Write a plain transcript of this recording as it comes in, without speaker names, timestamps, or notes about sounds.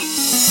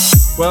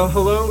Well,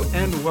 hello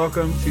and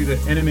welcome to the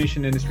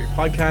Animation Industry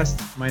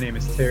Podcast. My name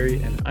is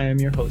Terry and I am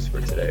your host for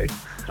today.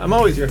 I'm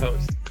always your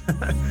host.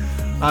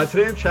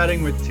 Today I'm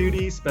chatting with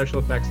 2D special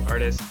effects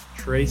artist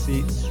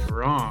Tracy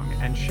Strong,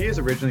 and she is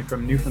originally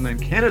from Newfoundland,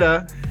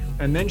 Canada,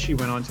 and then she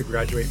went on to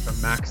graduate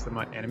from Max the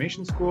Mutt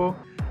Animation School,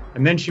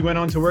 and then she went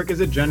on to work as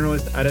a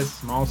generalist at a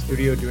small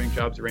studio doing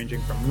jobs ranging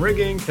from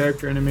rigging,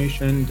 character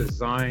animation,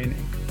 design,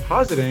 and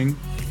compositing.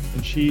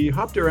 And she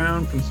hopped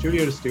around from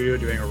studio to studio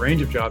doing a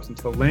range of jobs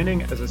until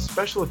landing as a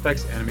special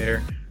effects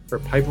animator for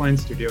Pipeline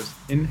Studios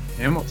in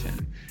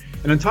Hamilton.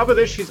 And on top of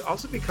this, she's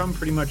also become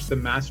pretty much the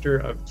master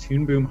of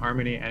Toon Boom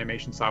Harmony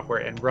animation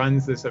software and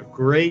runs this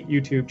great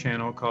YouTube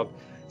channel called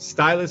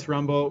Stylus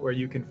Rumble, where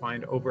you can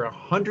find over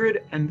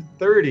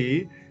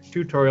 130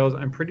 tutorials.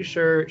 I'm pretty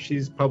sure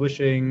she's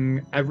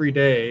publishing every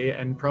day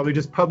and probably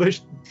just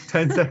published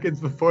 10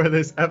 seconds before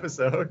this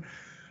episode.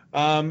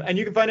 And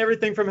you can find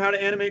everything from how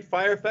to animate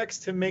fire effects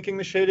to making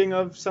the shading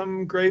of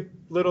some great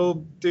little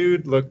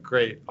dude look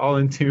great, all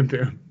in Toon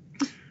Boom.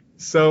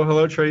 So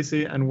hello,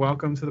 Tracy, and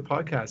welcome to the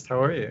podcast. How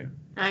are you?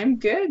 I'm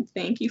good.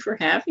 Thank you for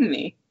having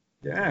me.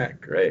 Yeah,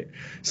 great.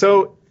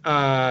 So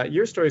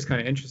your story is kind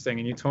of interesting.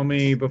 And you told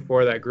me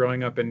before that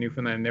growing up in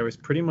Newfoundland, there was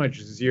pretty much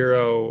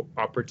zero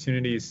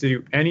opportunities to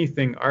do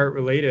anything art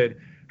related.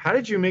 How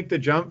did you make the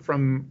jump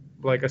from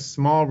like a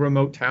small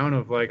remote town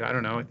of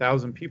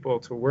 1,000 people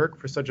to work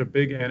for such a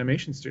big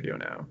animation studio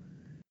now?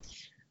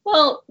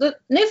 Well, the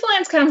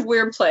Newfoundland's kind of a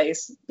weird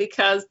place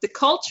because the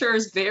culture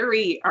is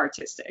very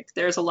artistic.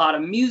 There's a lot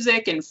of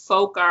music and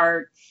folk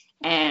art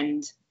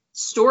and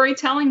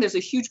storytelling. There's a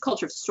huge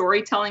culture of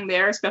storytelling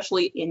there,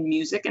 especially in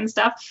music and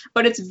stuff,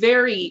 but it's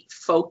very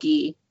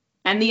folky.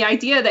 And the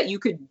idea that you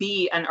could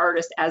be an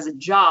artist as a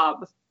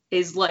job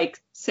is like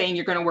saying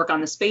you're going to work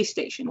on the space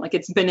station. Like,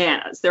 it's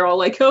bananas. They're all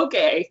like,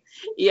 okay,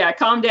 yeah,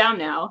 calm down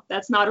now.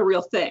 That's not a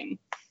real thing.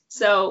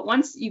 So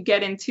once you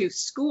get into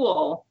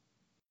school,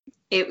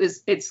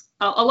 it's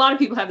a lot of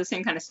people have the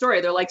same kind of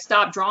story. They're like,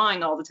 stop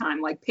drawing all the time.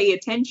 Like, pay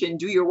attention,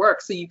 do your work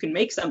so you can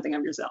make something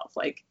of yourself.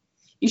 Like,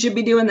 you should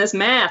be doing this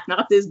math,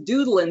 not this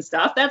doodling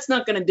stuff. That's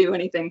not going to do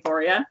anything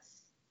for you.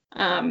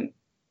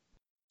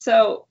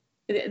 So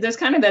there's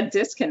kind of that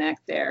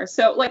disconnect there.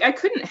 So like, I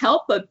couldn't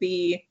help but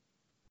be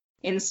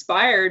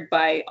inspired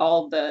by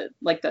all the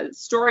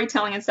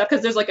storytelling and stuff,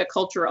 because there's like a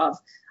culture of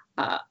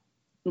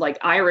like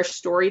Irish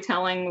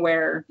storytelling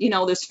where, you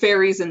know, there's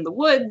fairies in the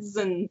woods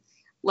and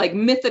like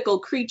mythical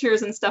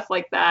creatures and stuff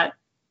like that.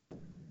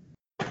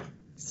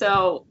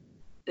 So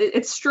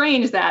it's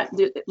strange that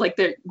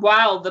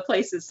while the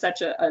place is such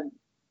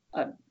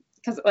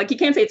because like you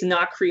can't say it's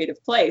not a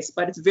creative place,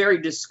 but it's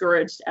very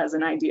discouraged as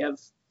an idea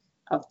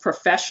of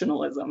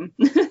professionalism.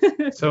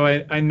 So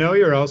I know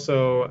you're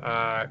also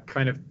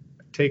kind of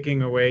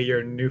taking away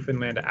your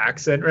Newfoundland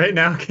accent right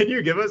now. Can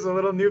you give us a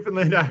little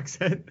Newfoundland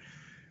accent?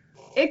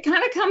 It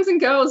kind of comes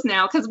and goes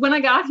now, because when I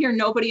got here,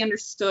 nobody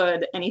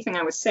understood anything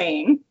I was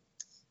saying.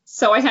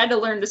 So I had to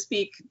learn to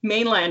speak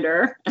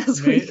Mainlander,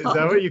 as we call it.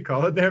 Is that what you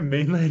call it there,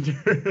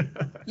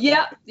 Mainlander?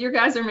 Yeah, your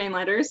guys are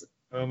Mainlanders.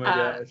 Oh my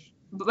gosh.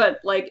 But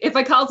like, if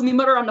I calls me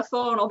mother on the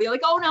phone, I'll be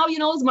like, oh, now you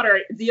know his mother.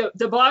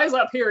 The boys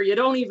up here, you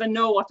don't even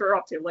know what they're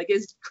up to. Like,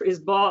 his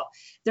ball,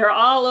 they're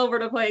all over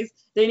the place.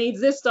 They need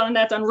this done,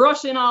 that done,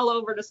 rushing all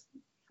over the,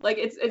 like,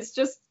 it's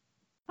just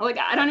like,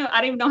 I don't know.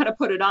 I don't even know how to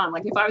put it on.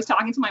 Like, if I was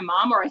talking to my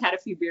mom or I had a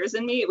few beers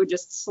in me, it would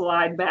just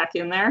slide back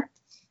in there.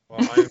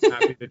 Well, I'm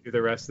happy to do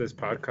the rest of this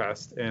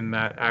podcast in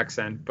that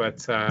accent,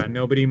 but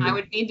nobody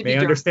may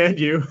understand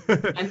you.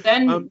 And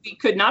then we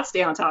could not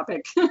stay on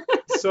topic.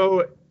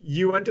 So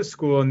you went to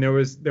school and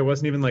there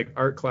wasn't even like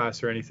art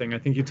class or anything. I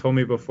think you told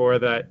me before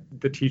that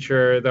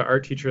the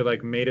art teacher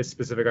like made a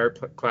specific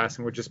art class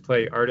and would just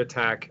play Art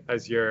Attack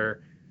as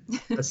your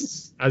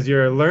as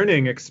your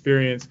learning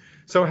experience.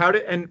 So how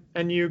did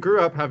and you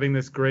grew up having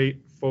this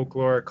great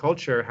folklore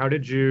culture. How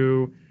did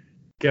you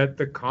get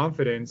the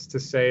confidence to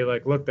say,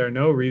 like, look, there are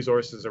no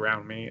resources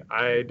around me.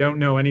 I don't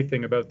know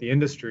anything about the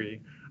industry.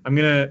 I'm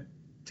going to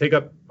take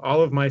up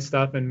all of my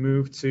stuff and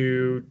move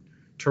to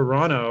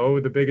Toronto,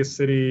 the biggest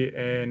city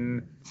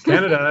in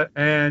Canada,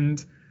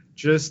 and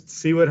just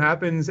see what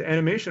happens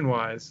animation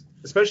wise,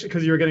 especially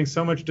because you were getting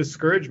so much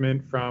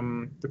discouragement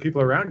from the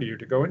people around you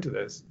to go into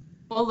this.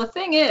 Well, the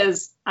thing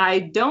is, I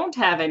don't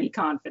have any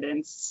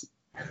confidence.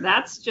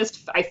 That's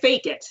just, I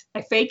fake it.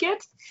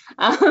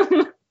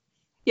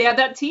 Yeah,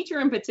 that teacher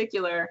in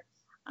particular,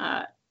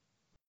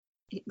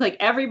 like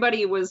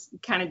everybody was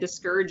kind of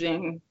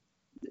discouraging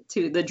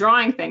to the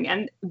drawing thing.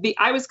 And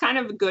I was kind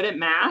of good at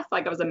math.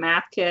 Like, I was a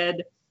math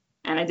kid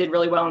and I did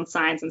really well in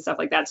science and stuff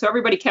like that. So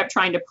everybody kept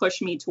trying to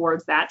push me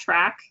towards that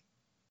track,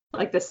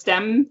 like the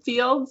STEM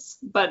fields,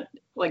 but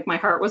like my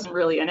heart wasn't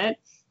really in it.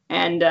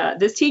 And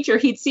this teacher,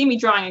 he'd see me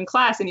drawing in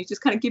class and he'd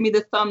just kind of give me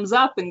the thumbs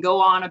up and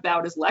go on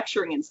about his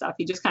lecturing and stuff.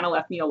 He just kind of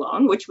left me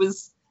alone, which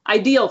was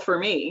ideal for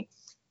me.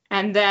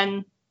 And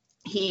then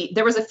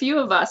there was a few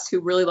of us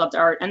who really loved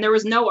art, and there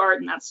was no art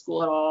in that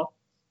school at all.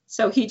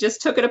 So he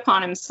just took it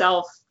upon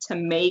himself to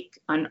make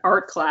an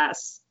art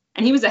class.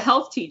 And he was a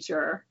health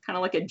teacher, kind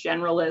of like a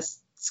generalist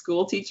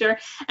school teacher.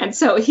 And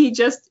so he'd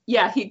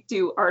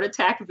do art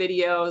attack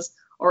videos,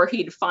 or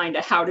he'd find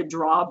a how to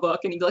draw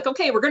book, and he'd be like,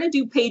 okay, we're going to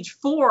do page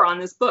 4 on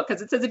this book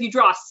because it says if you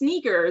draw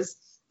sneakers,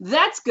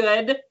 that's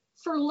good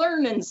for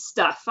learning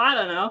stuff. I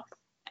don't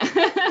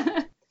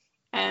know.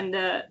 And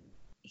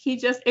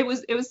it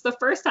was the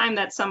first time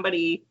that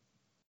somebody,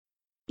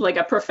 like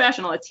a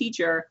professional, a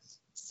teacher,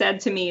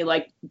 said to me,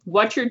 like,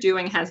 what you're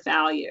doing has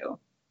value.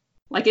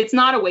 Like, it's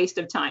not a waste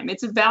of time.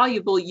 It's a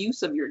valuable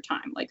use of your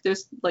time. Like,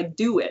 there's, like,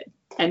 do it.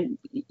 And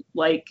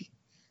like,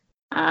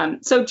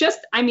 so just,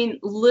 I mean,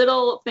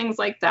 little things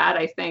like that,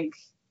 I think,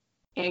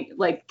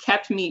 like,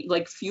 kept me,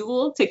 like,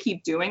 fuel to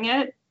keep doing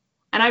it.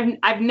 And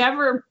I've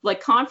never,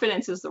 like,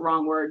 confidence is the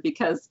wrong word,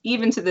 because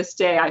even to this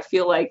day, I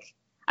feel like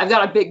I've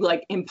got a big,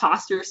 like,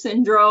 imposter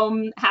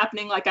syndrome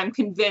happening. Like, I'm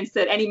convinced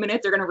that any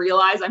minute they're going to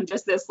realize I'm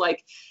just this,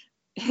 like,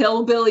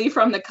 hillbilly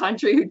from the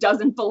country who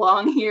doesn't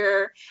belong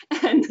here,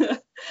 and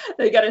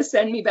they got to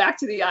send me back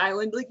to the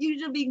island. Like, you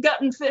should be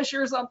gutting fish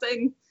or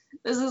something.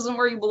 This isn't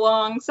where you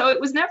belong. So it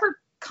was never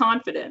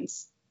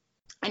confidence.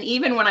 And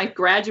even when I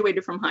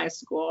graduated from high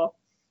school,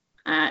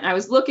 and I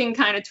was looking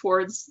kind of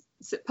towards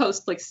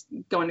post, like,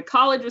 going to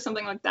college or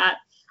something like that,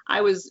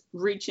 I was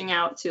reaching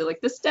out to,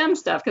 like, the STEM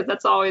stuff, because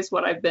that's always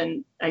what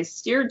I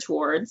steered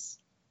towards.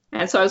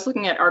 And so I was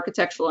looking at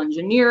architectural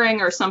engineering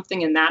or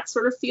something in that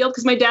sort of field,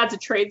 because my dad's a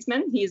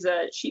tradesman. He's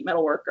a sheet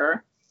metal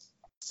worker.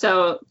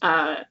 So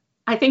I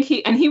think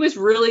he was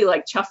really,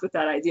 like, chuffed with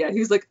that idea. He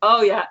was like,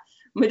 oh yeah,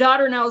 my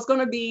daughter now is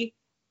going to be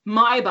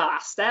my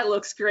boss. That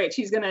looks great.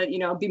 She's going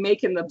to, be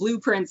making the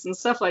blueprints and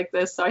stuff like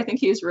this. So I think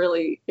he's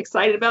really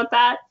excited about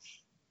that.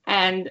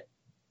 And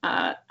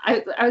I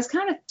was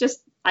kind of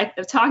just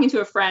talking to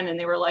a friend, and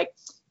they were like,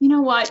 you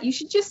know what, you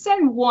should just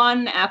send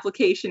one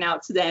application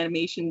out to the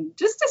animation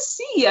just to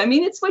see. I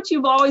mean, it's what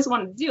you've always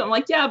wanted to do. I'm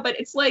like, yeah, but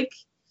it's like,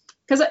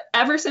 because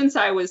ever since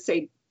I was,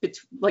 say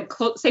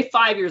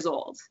 5 years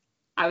old,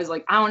 I was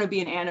like, I want to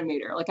be an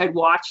animator. Like, I'd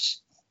watch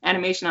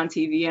animation on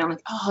TV, and I'm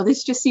like, oh,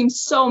 this just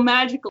seems so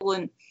magical,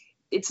 and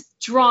it's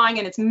drawing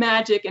and it's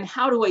magic, and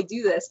how do I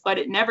do this? But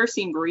it never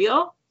seemed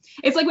real.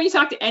 It's like when you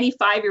talk to any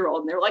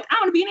 5-year-old and they're like, I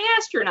want to be an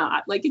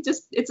astronaut. Like,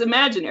 it's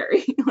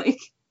imaginary. Like,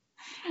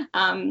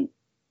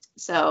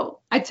 so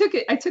I took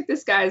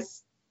this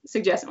guy's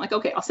suggestion, like,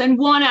 okay, I'll send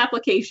one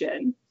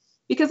application,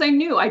 because I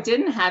knew I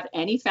didn't have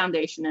any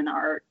foundation in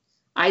art.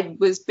 I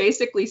was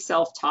basically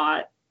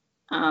self-taught.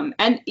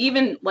 And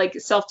even, like,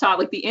 self-taught,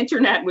 like, the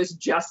internet was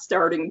just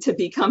starting to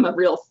become a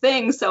real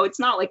thing. So it's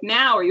not like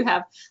now where you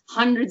have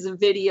hundreds of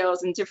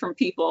videos and different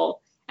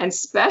people and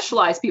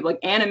specialized people, like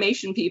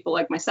animation people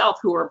like myself,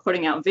 who are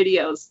putting out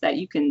videos that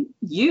you can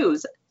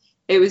use.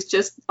 It was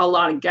just a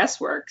lot of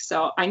guesswork.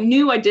 So I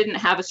knew I didn't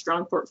have a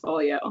strong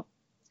portfolio.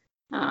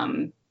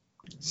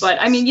 But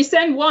I mean, you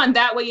send one,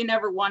 that way you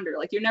never wonder,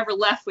 like, you're never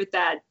left with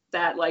that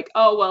like,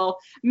 oh, well,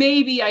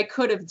 maybe I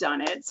could have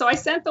done it. So I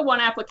sent the one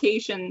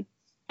application,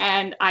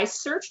 and I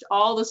searched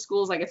all the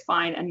schools I could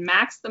find, and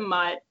Max the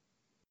Mutt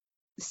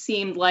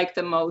seemed like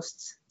the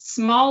most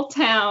small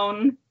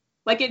town.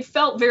 Like, it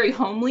felt very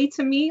homely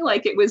to me.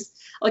 Like, it was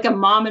like a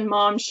mom and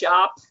mom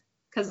shop,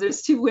 because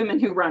there's 2 women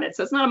who run it.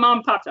 So it's not a mom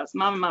and pop shop, it's a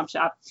mom and mom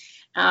shop.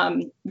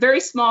 Very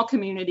small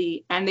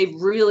community, and they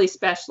really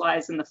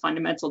specialize in the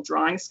fundamental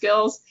drawing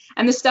skills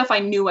and the stuff I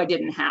knew I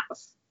didn't have.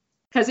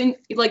 Because in,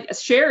 like,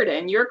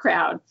 Sheridan, your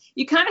crowd,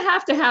 you kind of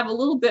have to have a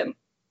little bit,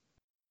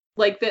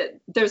 like,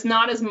 there's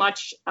not as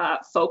much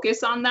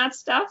focus on that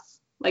stuff.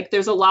 Like,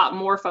 there's a lot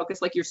more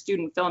focus, like your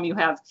student film, you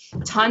have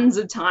tons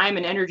of time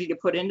and energy to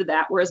put into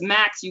that. Whereas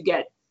Max, you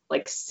get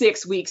like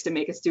 6 weeks to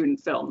make a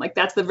student film. Like,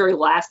 that's the very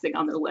last thing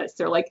on their list.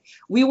 They're like,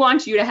 we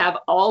want you to have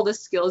all the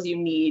skills you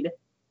need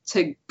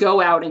to go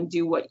out and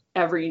do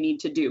whatever you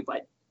need to do.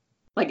 But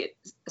like,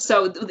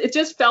 so it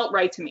just felt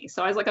right to me.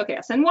 So I was like, okay,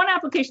 I'll send one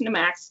application to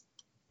Max,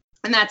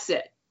 and that's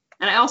it.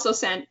 And I also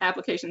sent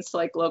applications to,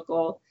 like,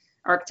 local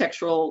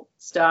architectural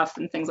stuff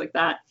and things like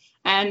that.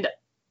 And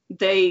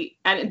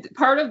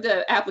part of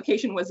the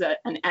application was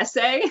an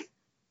essay.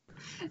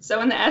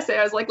 So in the essay,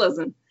 I was like,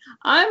 listen,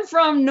 I'm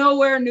from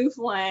nowhere,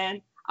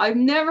 Newfoundland. I've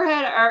never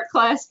had an art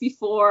class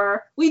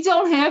before. We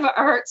don't have an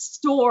art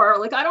store.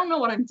 Like, I don't know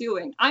what I'm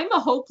doing. I'm a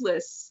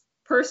hopeless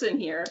person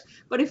here.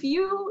 But if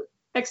you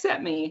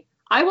accept me,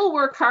 I will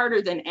work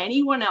harder than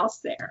anyone else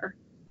there.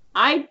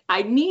 I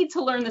need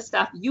to learn the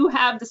stuff. You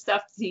have the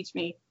stuff to teach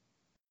me.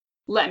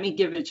 Let me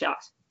give it a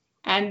shot.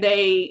 And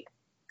they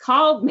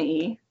called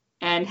me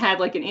and had,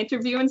 like, an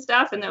interview and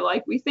stuff. And they're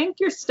like, we think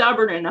you're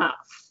stubborn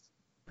enough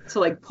to,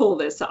 like, pull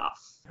this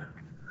off.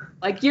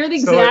 Like, you're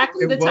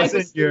exactly the type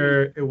of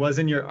student. It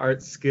wasn't your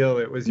art skill.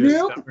 It was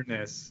your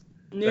stubbornness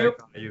that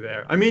got you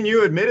there. I mean,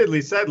 you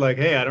admittedly said, like,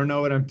 hey, I don't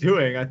know what I'm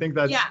doing. I think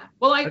that's... Yeah.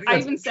 Well, I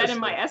even said in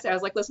my essay, I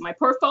was like, listen, my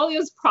portfolio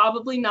is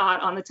probably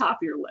not on the top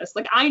of your list.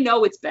 Like, I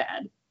know it's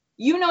bad.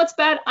 You know it's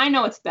bad. I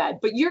know it's bad.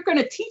 But you're going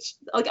to teach...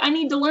 Like, I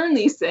need to learn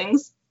these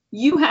things.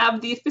 You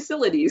have the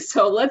facilities.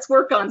 So let's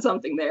work on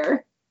something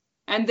there.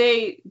 And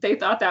they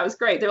thought that was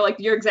great. They're like,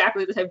 you're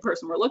exactly the type of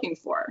person we're looking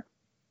for.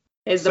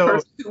 is the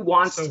person who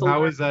wants so to how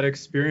learn. was that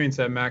experience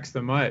at Max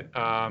the Mutt?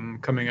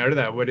 Coming out of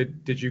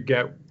that, did you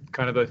get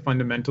kind of the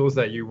fundamentals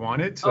that you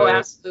wanted to? Oh,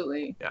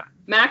 absolutely. Yeah.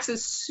 Max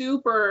is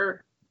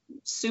super,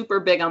 super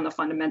big on the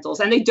fundamentals,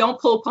 and they don't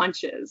pull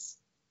punches.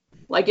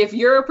 Like, if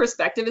your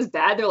perspective is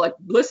bad, they're like,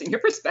 listen, your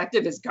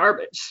perspective is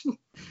garbage.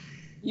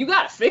 You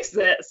got to fix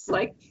this.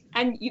 Like,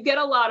 and you get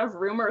a lot of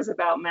rumors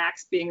about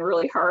Max being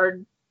really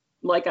hard,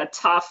 like a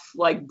tough,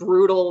 like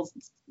brutal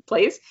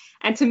place.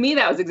 And to me,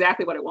 that was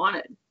exactly what I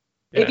wanted.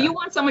 Yeah. If you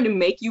want someone to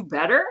make you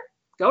better,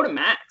 go to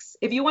Max.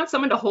 If you want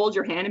someone to hold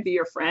your hand and be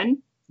your friend,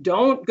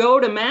 don't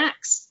go to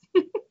Max.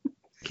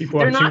 Keep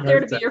They're not there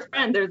to Max. be your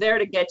friend. They're there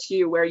to get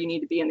you where you need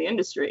to be in the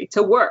industry,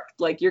 to work.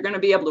 Like, you're going to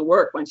be able to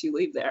work once you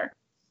leave there.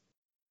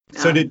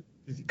 So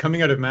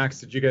coming out of Max,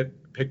 did you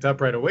get picked up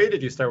right away?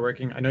 Did you start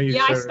working? I know you.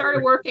 Yeah, I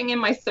started working in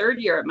my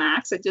third year at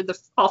Max. I did the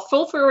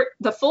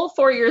full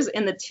 4 years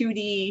in the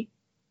 2D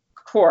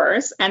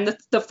course, and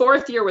the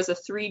fourth year was a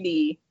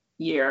 3D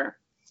year.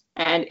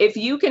 And if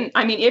you can,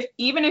 I mean,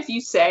 even if you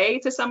say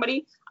to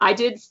somebody, I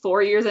did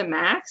 4 years at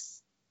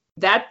Max,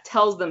 that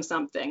tells them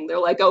something. They're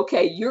like,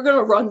 okay, you're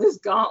gonna run this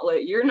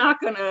gauntlet. You're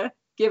not gonna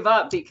give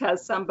up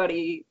because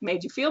somebody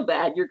made you feel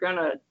bad. You're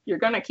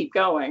gonna keep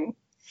going.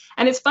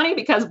 And it's funny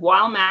because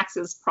while Max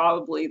is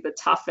probably the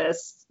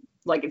toughest,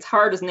 like it's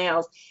hard as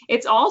nails,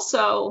 it's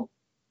also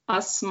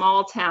a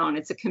small town.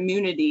 It's a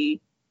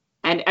community,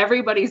 and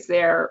everybody's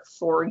there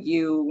for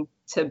you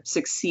to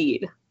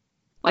succeed.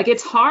 Like,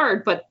 it's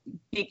hard, but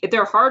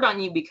they're hard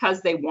on you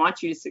because they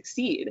want you to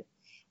succeed.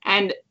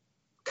 And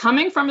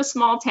coming from a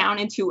small town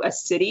into a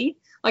city,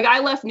 like, I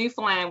left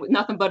Newfoundland with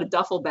nothing but a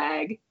duffel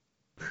bag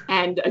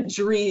and a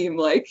dream.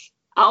 Like,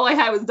 all I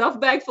had was a duffel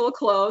bag full of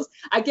clothes.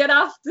 I get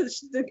off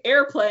the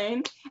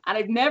airplane, and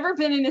I've never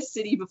been in a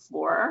city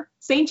before.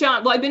 St.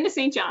 John, well, I've been to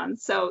St.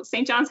 John's. So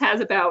St. John's has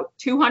about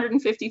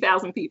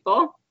 250,000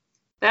 people.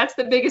 That's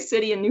the biggest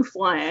city in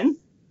Newfoundland.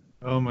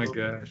 Oh my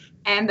gosh.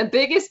 And the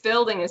biggest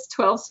building is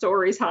 12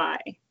 stories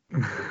high.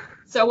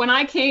 So when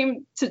I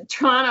came to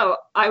Toronto,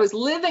 I was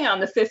living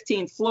on the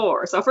 15th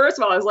floor. So first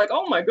of all, I was like,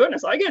 oh my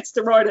goodness, I get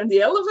to ride in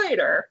the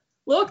elevator.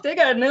 Look, they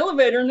got an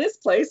elevator in this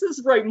place. This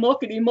is right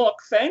muckety-muck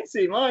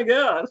fancy. My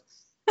God.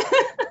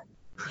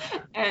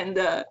 And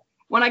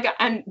when I got,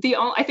 and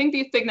I think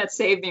the thing that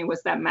saved me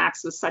was that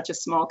Max was such a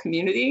small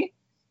community.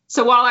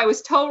 So while I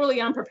was totally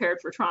unprepared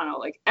for Toronto,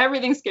 like,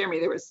 everything scared me.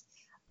 There was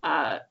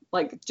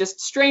like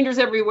just strangers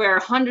everywhere,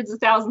 hundreds of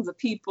thousands of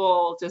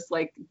people, just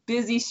like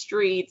busy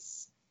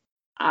streets,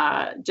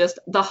 just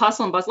the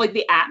hustle and bustle. Like,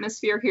 the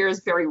atmosphere here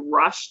is very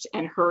rushed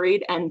and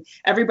hurried, and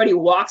everybody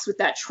walks with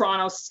that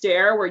Toronto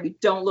stare where you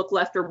don't look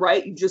left or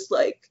right, you just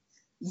like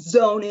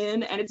zone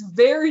in. And it's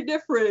very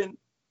different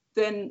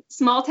than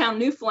small town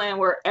Newfoundland,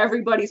 where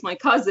everybody's my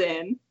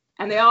cousin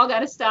and they all got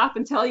to stop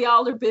and tell you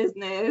all their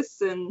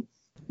business, and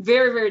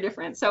very, very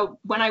different. So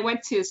when I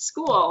went to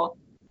school,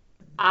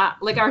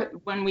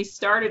 when we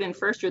started in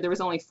first year, there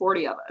was only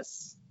 40 of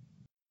us.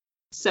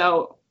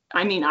 So,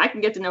 I mean, I can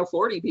get to know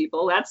 40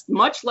 people. That's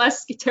much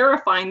less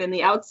terrifying than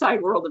the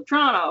outside world of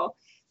Toronto.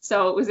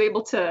 So it was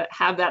able to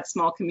have that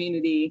small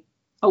community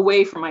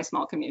away from my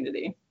small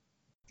community.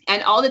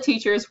 And all the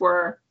teachers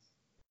were,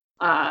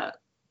 like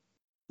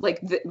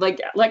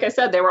I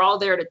said, they were all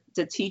there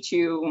to teach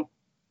you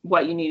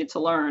what you needed to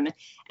learn.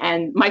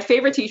 And my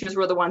favorite teachers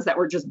were the ones that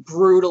were just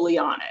brutally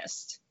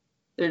honest.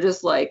 They're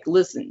just like,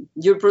 listen,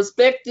 your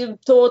perspective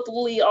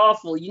totally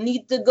awful. You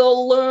need to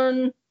go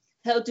learn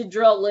how to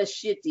draw less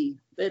shitty.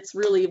 That's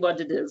really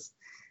what it is.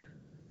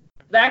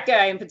 That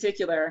guy in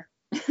particular.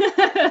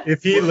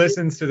 If he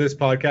listens to this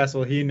podcast,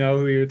 will he know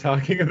who you're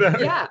talking about?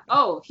 Yeah.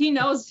 Oh, he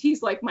knows.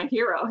 He's like my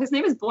hero. His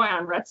name is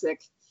Boyan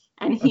Retzik,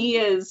 and he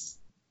is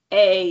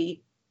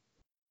a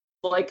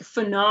like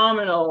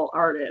phenomenal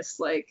artist.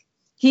 Like,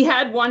 he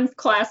had one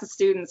class of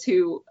students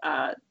who,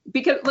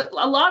 because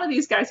a lot of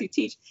these guys who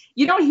teach,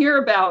 you don't hear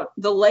about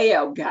the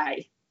layout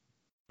guy.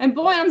 And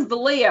Boyan's the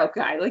layout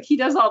guy. Like, he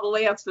does all the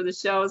layouts for the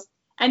shows,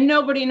 and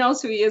nobody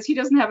knows who he is. He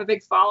doesn't have a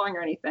big following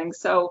or anything.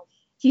 So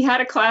he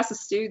had a class of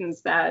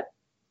students that,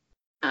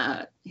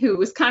 who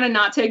was kind of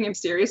not taking him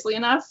seriously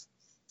enough.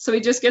 So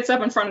he just gets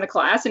up in front of the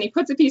class and he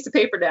puts a piece of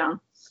paper down,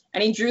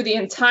 and he drew the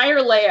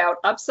entire layout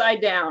upside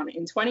down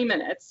in 20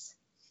 minutes.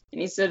 And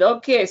he said,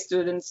 okay,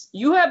 students,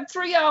 you have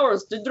 3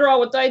 hours to draw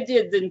what I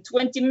did in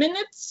 20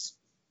 minutes.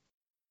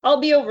 I'll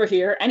be over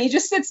here. And he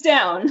just sits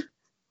down.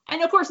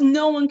 And of course,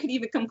 no one could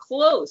even come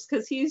close,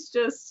 because he's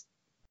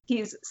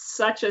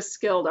such a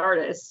skilled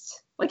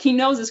artist. Like, he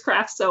knows his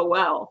craft so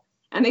well.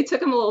 And they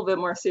took him a little bit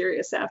more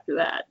serious after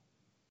that.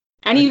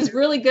 And he was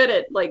really good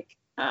at, like,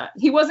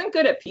 he wasn't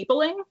good at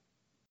peopling.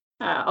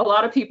 A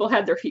lot of people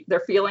had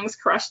their feelings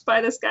crushed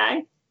by this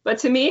guy. But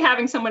to me,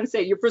 having someone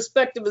say, your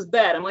perspective is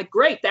bad, I'm like,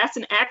 great, that's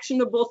an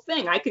actionable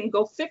thing. I can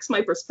go fix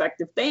my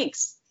perspective.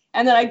 Thanks.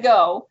 And then I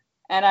go,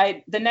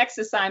 and the next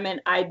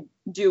assignment I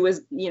do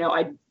is,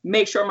 I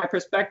make sure my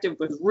perspective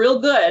was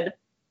real good,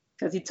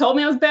 because he told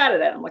me I was bad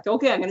at it. I'm like,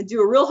 okay, I'm going to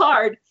do it real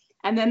hard.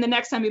 And then the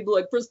next time he'd be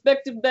like,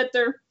 perspective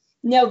better.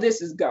 No,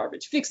 this is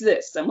garbage. Fix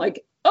this. I'm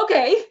like,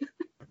 okay.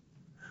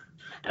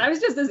 And I was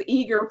just this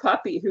eager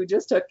puppy who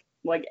just took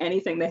like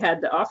anything they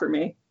had to offer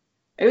me.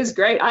 It was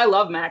great. I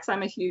love Max.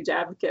 I'm a huge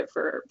advocate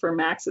for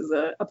Max as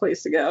a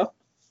place to go.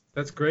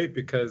 That's great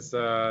because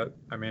I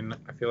mean,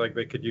 I feel like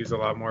they could use a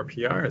lot more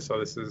PR. So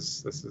this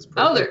is perfect.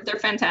 Oh, they're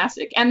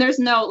fantastic. And there's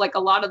no, like,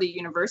 a lot of the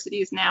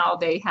universities now,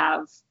 they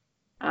have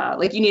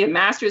like, you need a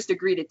master's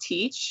degree to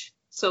teach.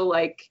 So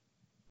like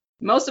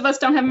most of us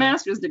don't have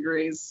master's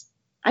degrees.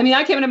 I mean,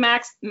 I came into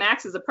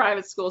Max is a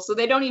private school, so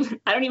I don't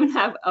even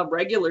have a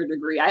regular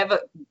degree. I have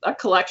a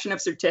collection of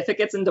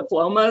certificates and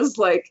diplomas.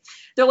 Like,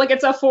 they're like,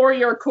 it's a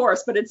 4-year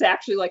course, but it's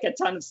actually like a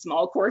ton of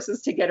small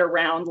courses to get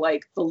around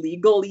like the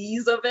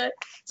legalese of it,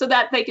 so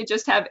that they could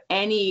just have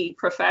any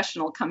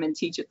professional come and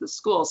teach at the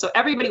school. So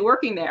everybody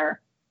working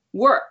there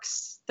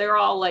works. They're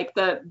all like,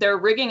 their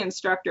rigging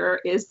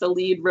instructor is the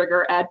lead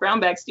rigger at Brown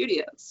Bag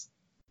Studios.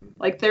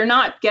 Like, they're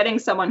not getting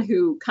someone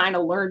who kind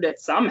of learned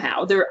it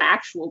somehow. They're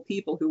actual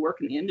people who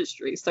work in the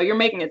industry. So you're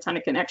making a ton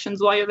of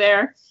connections while you're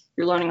there.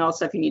 You're learning all the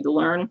stuff you need to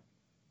learn.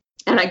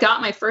 And I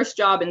got my first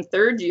job in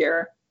 3rd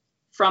year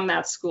from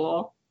that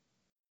school.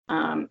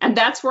 And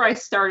that's where I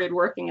started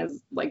working as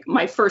like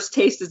my first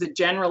taste as a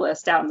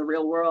generalist out in the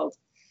real world.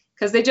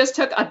 Because they just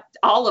took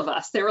all of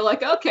us. They were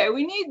like, okay,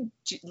 we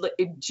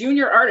need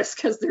junior artists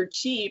because they're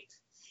cheap.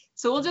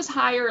 So we'll just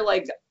hire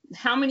like,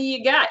 how many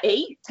you got?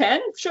 8,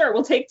 10? Sure,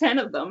 we'll take 10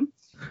 of them.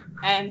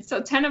 And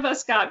so 10 of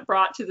us got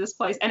brought to this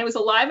place. And it was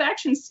a live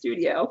action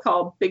studio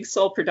called Big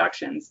Soul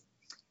Productions.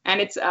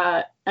 And it's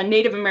a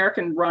Native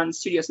American run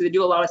studio. So they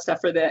do a lot of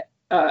stuff for the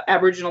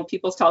Aboriginal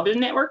People's Television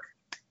Network.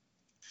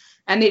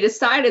 And they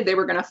decided they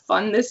were going to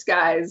fund this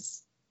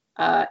guy's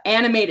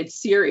animated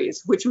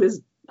series, which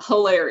was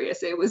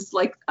hilarious. It was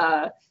like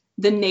the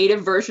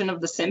native version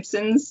of The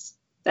Simpsons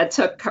that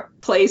took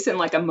place in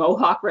like a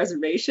Mohawk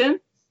reservation.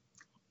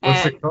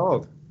 What's it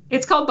called?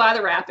 It's called By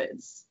the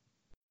Rapids.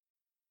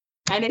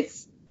 And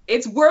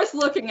it's worth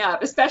looking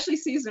up, especially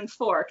season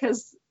 4,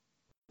 because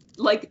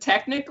like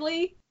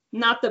technically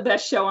not the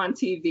best show on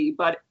TV,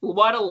 but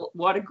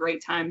what a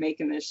great time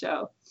making this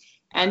show.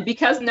 And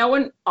because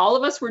all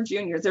of us were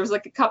juniors, there was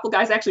like a couple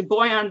guys, actually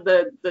Boyan,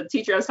 the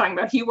teacher I was talking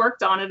about, he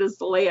worked on it as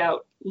the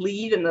layout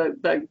lead and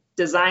the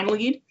design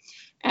lead.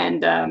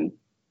 And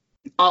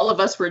all of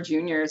us were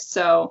juniors.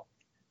 So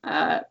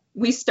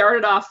we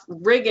started off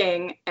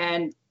rigging,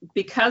 and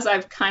because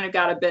I've kind of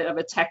got a bit of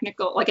a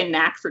technical, like a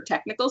knack for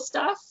technical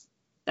stuff,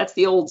 that's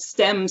the old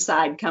STEM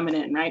side coming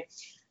in, right?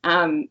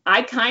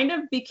 I kind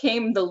of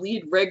became the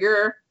lead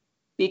rigger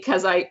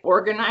because I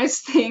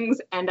organized things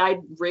and I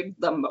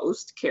rigged the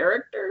most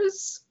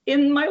characters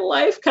in my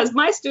life, because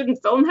my student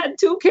film had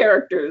 2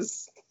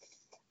 characters.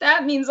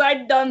 That means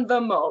I'd done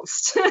the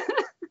most.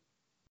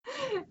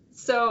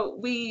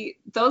 So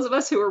those of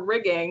us who were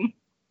rigging,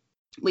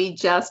 we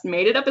just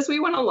made it up as we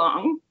went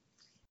along.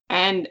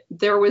 And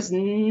there was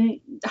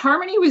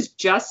Harmony was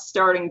just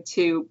starting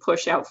to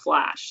push out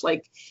Flash.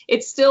 Like,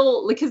 it's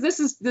still, because this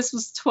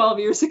was 12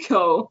 years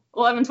ago,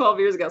 11, 12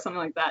 years ago, something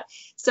like that.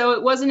 So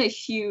it wasn't a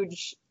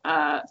huge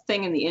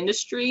thing in the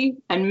industry.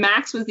 And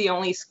Max was the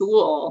only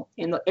school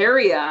in the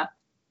area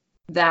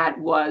that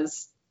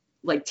was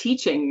like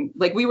teaching.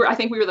 Like, I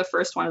think we were the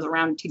first ones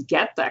around to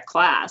get that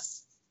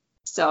class.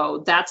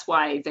 So that's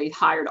why they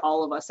hired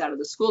all of us out of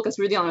the school, because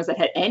we were the only ones that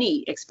had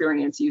any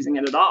experience using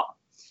it at all.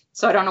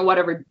 So I don't know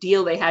whatever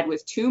deal they had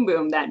with Toon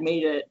Boom that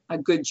made it a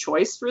good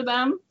choice for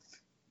them,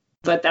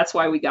 but that's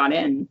why we got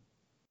in.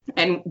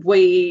 And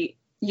we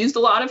used a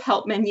lot of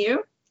help menu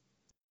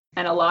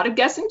and a lot of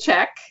guess and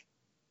check.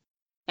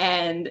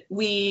 And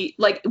we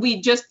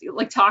just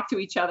talked to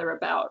each other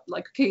about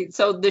like, okay,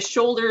 so the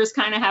shoulder is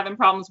kind of having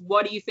problems.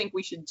 What do you think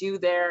we should do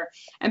there?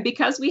 And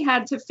because we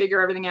had to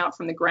figure everything out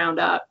from the ground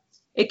up,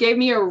 it gave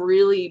me a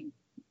really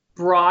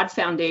broad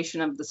foundation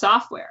of the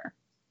software,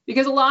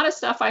 because a lot of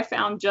stuff I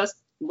found just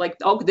like,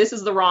 oh, this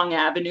is the wrong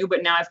avenue,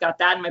 but now I've got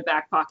that in my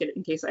back pocket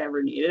in case I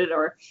ever need it.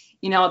 Or,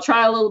 I'll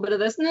try a little bit of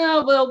this.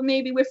 No, well,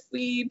 maybe if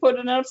we put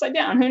it upside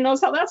down, who knows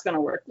how that's going to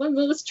work?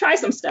 Let's try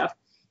some stuff.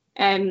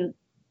 And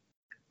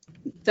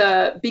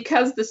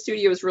because the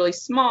studio is really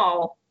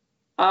small,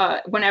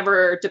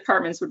 whenever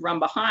departments would run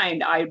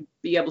behind, I'd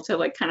be able to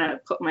like kind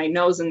of put my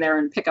nose in there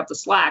and pick up the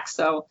slack.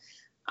 So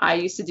I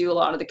used to do a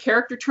lot of the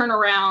character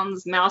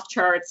turnarounds, mouth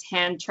charts,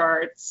 hand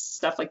charts,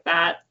 stuff like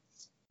that,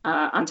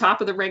 on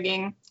top of the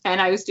rigging. And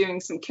I was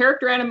doing some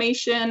character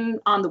animation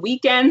on the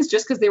weekends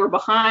just because they were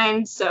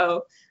behind.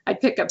 So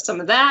I'd pick up some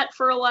of that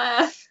for a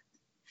laugh.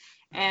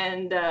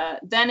 And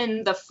then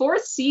in the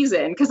 4th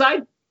season, because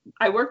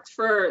I worked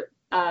for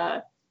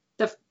out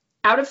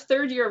of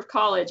 3rd year of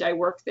college, I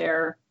worked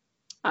there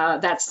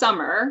that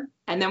summer.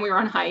 And then we were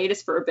on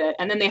hiatus for a bit.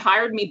 And then they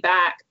hired me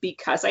back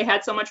because I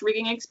had so much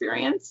rigging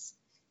experience.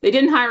 They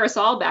didn't hire us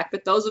all back,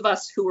 but those of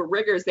us who were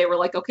riggers, they were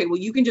like, okay, well,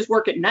 you can just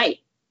work at night.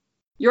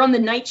 You're on the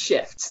night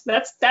shift.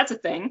 That's a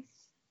thing.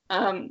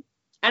 And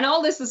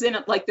all this is in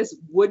like this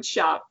wood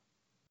shop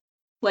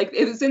Like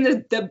it was in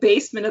the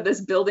basement of this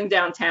building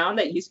downtown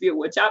that used to be a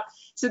wood shop.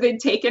 So they'd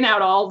taken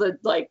out all the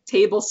like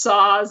table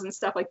saws and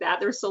stuff like that.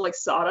 There was still like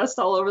sawdust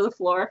all over the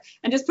floor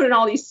and just put in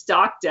all these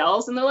stock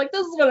Dells. And they're like,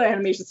 this is what an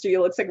animation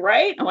studio looks like,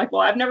 right? I'm like,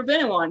 well, I've never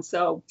been in one.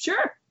 So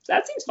sure,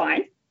 that seems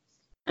fine.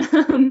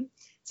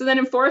 So then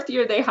in fourth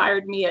year, they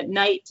hired me at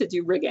night to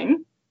do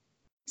rigging.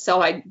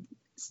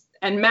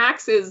 And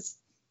Max is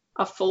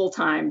a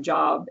full-time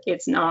job.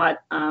 It's not,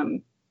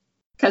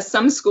 because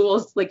some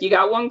schools, like you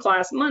got one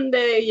class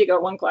Monday, you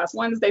got one class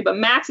Wednesday, but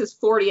Max is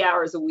 40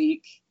 hours a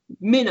week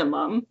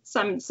minimum.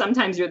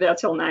 Sometimes you're there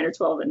till 9 or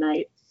 12 at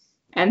night.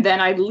 And then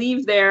I'd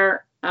leave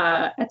there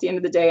at the end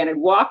of the day and I'd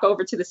walk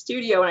over to the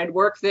studio and I'd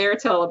work there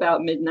till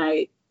about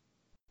midnight.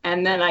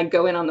 And then I'd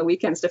go in on the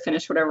weekends to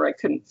finish whatever I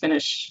couldn't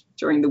finish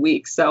during the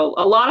week. So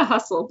a lot of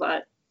hustle,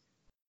 but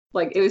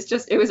like it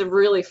was a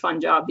really fun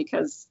job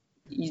because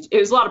it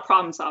was a lot of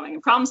problem solving.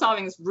 And problem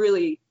solving is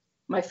really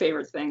my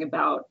favorite thing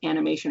about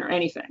animation or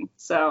anything.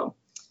 So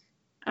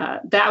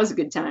that was a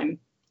good time.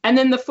 And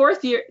then the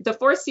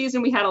fourth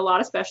season, we had a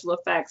lot of special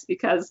effects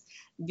because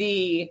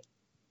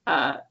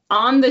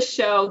on the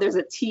show, there's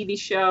a TV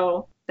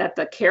show that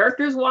the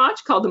characters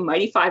watch called the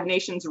Mighty Five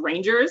Nations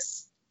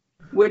Rangers,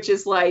 which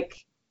is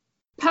like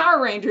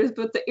Power Rangers,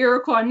 but the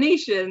Iroquois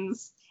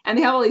nations. And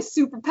they have all these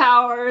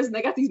superpowers and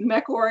they got these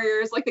mech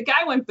warriors. Like the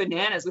guy went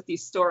bananas with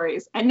these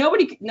stories and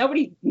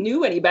nobody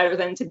knew any better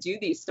than to do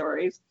these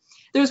stories.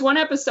 There's one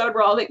episode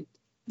where all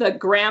the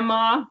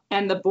grandma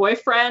and the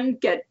boyfriend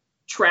get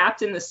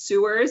trapped in the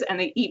sewers and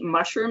they eat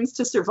mushrooms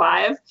to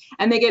survive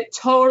and they get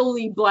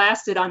totally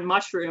blasted on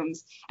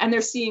mushrooms and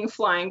they're seeing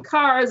flying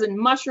cars and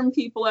mushroom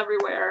people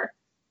everywhere.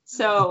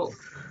 So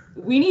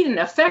we need an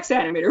effects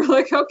animator. We're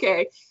like,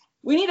 okay,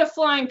 we need a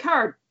flying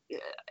car.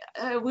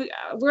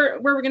 Where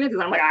are we gonna do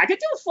that? I'm like, I could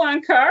do a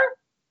flying car.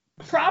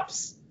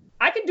 Props.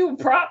 I could do a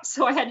prop.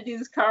 So I had to do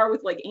this car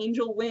with like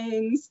angel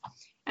wings.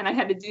 And I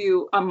had to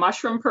do a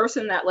mushroom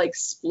person that like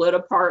split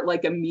apart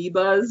like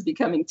amoebas,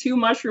 becoming 2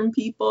 mushroom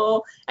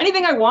people.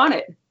 Anything I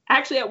wanted.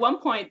 Actually, at one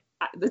point,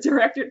 the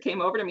director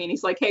came over to me and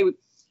he's like, hey,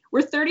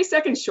 we're 30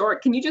 seconds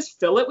short. Can you just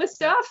fill it with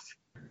stuff?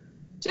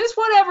 Just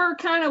whatever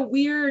kind of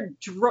weird,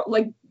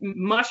 like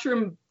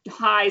mushroom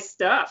high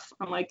stuff.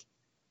 I'm like,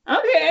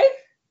 okay,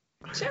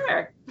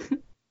 sure.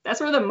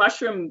 That's where the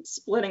mushroom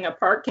splitting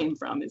apart came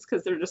from. Is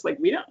because they're just like,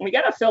 we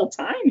got to fill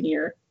time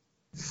here.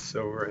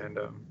 So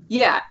random.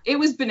 Yeah, it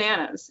was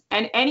bananas.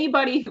 And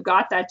anybody who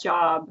got that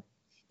job,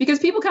 because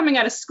people coming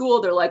out of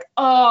school, they're like,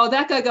 oh,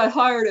 that guy got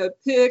hired at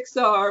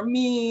Pixar,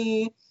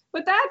 me.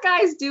 But that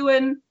guy's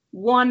doing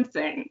one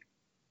thing.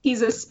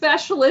 He's a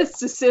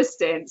specialist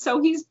assistant. So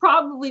he's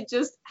probably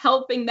just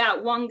helping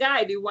that one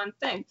guy do one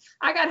thing.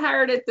 I got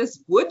hired at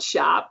this wood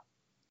shop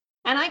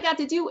and I got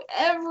to do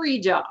every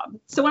job.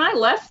 So when I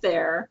left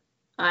there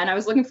and I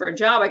was looking for a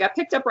job, I got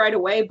picked up right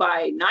away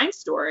by 9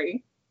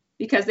 Story.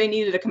 Because they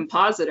needed a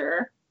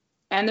compositor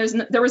and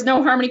there was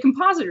no Harmony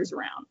compositors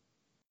around.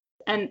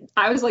 And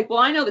I was like, well,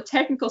 I know the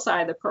technical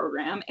side of the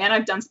program and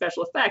I've done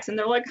special effects. And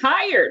they're like,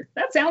 hired.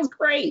 That sounds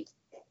great.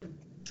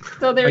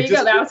 So there you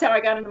go. That was how I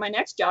got into my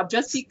next job,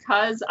 just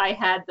because I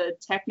had the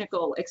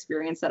technical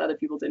experience that other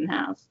people didn't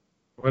have.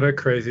 What a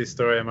crazy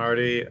story. I'm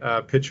already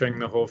picturing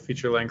the whole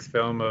feature-length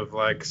film of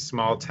like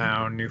small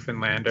town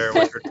Newfoundlander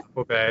with her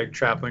duffel bag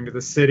traveling to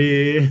the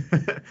city.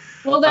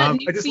 Well, that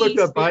I just looked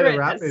up Bida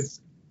Rapids.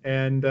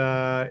 And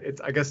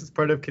I guess it's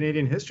part of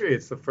Canadian history.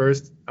 It's the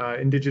first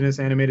Indigenous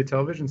animated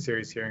television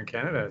series here in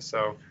Canada.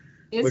 So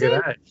look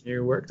at that.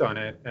 You worked on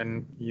it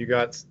and you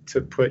got to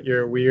put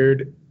your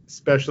weird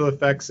special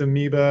effects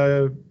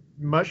amoeba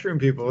mushroom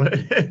people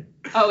in it.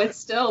 Oh, it's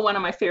still one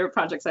of my favorite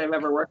projects I've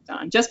ever worked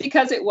on, just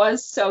because it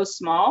was so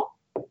small.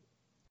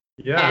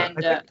 Yeah.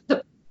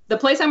 And the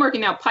place I'm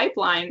working now,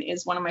 Pipeline,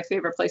 is one of my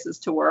favorite places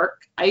to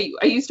work. I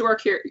used to work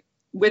here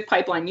with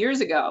Pipeline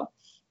years ago.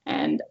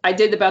 And I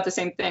did about the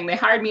same thing. They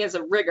hired me as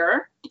a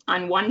rigger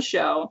on one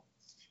show.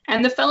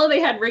 And the fellow they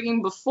had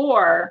rigging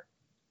before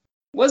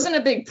wasn't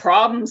a big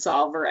problem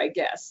solver, I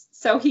guess.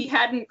 So he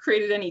hadn't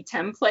created any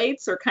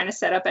templates or kind of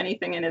set up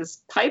anything in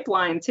his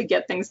pipeline to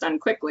get things done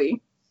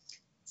quickly.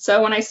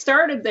 So when I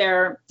started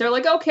there, they're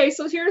like, okay,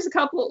 so here's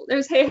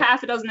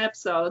half a dozen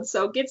episodes.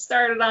 So get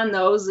started on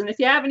those. And if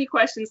you have any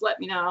questions, let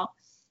me know.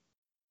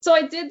 So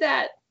I did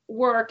that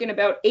work in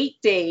about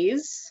 8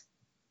 days.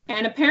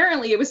 And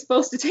apparently it was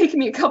supposed to take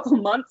me a couple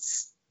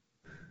months.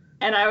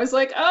 And I was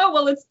like, oh,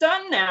 well, it's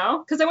done now.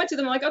 Because I went to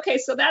them like, okay,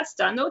 so that's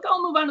done. They're like,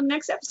 I'll move on to the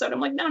next episode.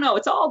 I'm like, no,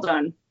 it's all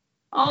done.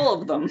 All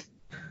of them.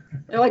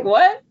 They're like,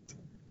 what?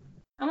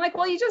 I'm like,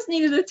 well, you just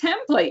needed a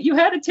template. You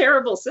had a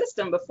terrible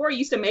system before. You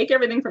used to make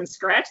everything from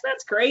scratch.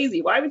 That's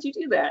crazy. Why would you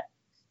do that?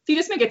 If you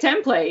just make a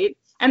template.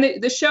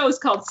 And the show is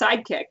called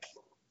Sidekick.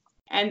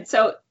 And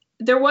so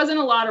there wasn't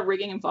a lot of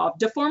rigging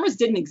involved. Deformers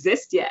didn't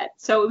exist yet.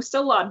 So it was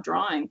still a lot of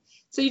drawing.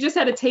 So you just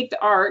had to take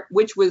the art,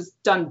 which was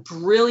done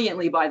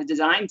brilliantly by the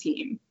design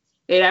team.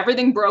 They had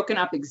everything broken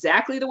up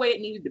exactly the way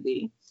it needed to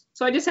be.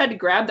 So I just had to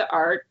grab the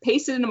art,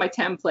 paste it into my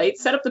template,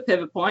 set up the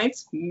pivot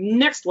points,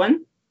 next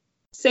one,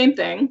 same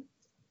thing.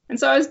 And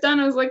so I was done.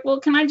 I was like, well,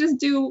 can I just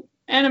do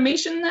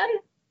animation then?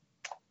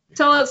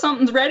 Tell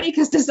something's ready,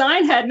 because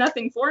design had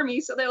nothing for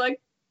me. So they're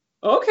like,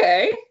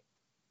 okay.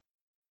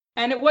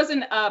 And it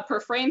wasn't a per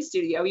frame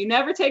studio. You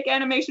never take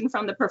animation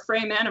from the per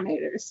frame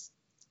animators.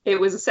 It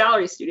was a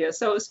salary studio.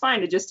 So it was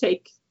fine to just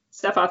take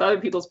stuff off other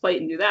people's plate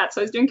and do that.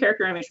 So I was doing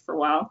character animation for a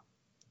while.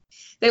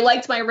 They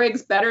liked my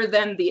rigs better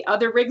than the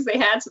other rigs they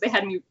had. So they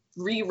had me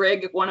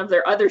re-rig one of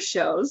their other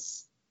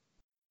shows.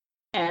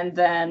 And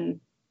then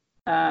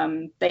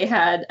they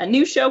had a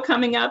new show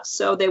coming up.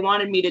 So they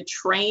wanted me to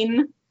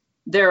train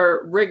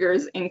their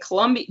riggers in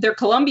their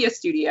Columbia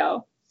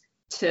studio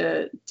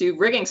to do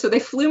rigging. So they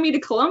flew me to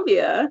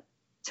Columbia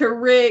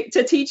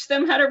to teach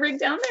them how to rig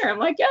down there. I'm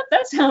like, yeah,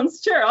 that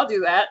sounds, sure, I'll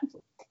do that.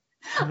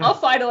 I'll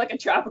fly to like a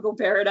tropical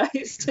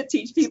paradise to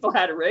teach people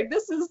how to rig.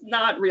 This is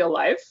not real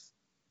life.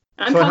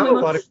 I'm so I have a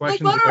lot of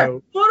questions like,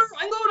 about...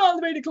 I'm going all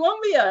the way to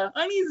Colombia.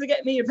 I need to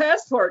get me a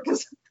passport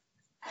because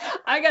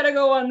I got to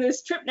go on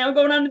this trip now. I'm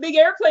going on the big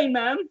airplane,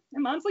 Mom.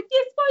 And Mom's like,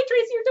 yes, bye,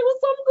 Tracy. You're doing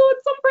something good.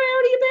 So proud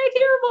of you back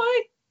here, boy.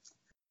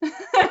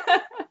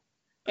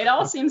 It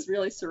all seems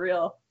really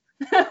surreal.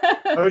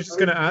 I was just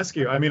going to ask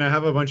you, I mean, I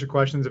have a bunch of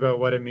questions about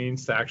what it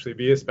means to actually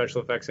be a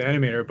special effects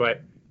animator,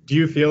 but do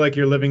you feel like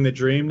you're living the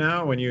dream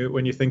now when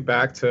you think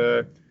back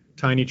to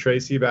tiny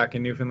Tracy back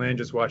in Newfoundland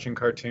just watching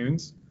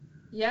cartoons?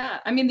 Yeah,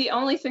 I mean, the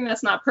only thing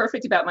that's not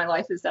perfect about my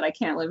life is that I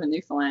can't live in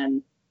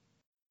Newfoundland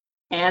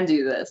and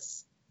do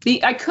this.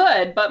 I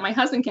could, but my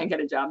husband can't get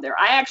a job there.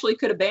 I actually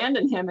could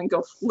abandon him and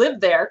go live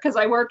there because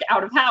I work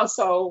out of house,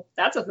 so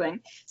that's a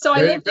thing. So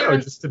I live there.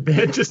 Just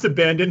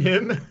abandon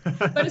him.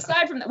 But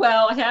aside from that,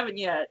 well, I haven't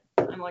yet.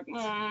 I'm like,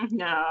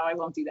 no, I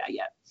won't do that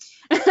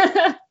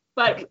yet.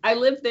 But I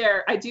live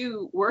there. I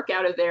do work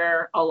out of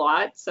there a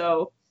lot,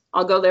 so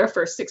I'll go there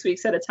for 6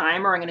 weeks at a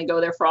time, or I'm going to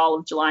go there for all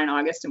of July and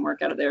August and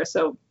work out of there.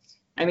 So,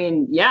 I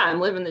mean, yeah,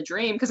 I'm living the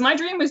dream because my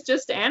dream was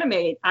just to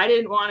animate. I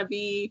didn't want to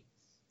be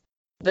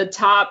the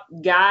top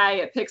guy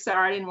at Pixar.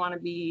 I didn't want to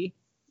be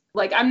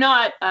like, I'm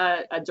not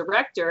a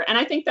director. And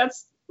I think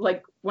that's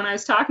like, when I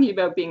was talking to you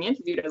about being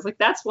interviewed, I was like,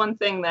 that's one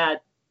thing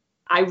that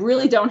I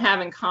really don't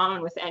have in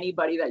common with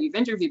anybody that you've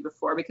interviewed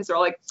before, because they're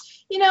all like,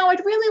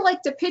 I'd really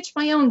like to pitch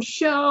my own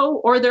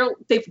show, or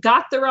they've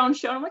got their own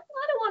show. And I'm like,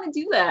 I don't want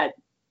to do that.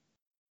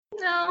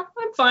 No,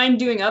 I'm fine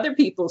doing other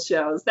people's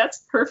shows.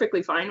 That's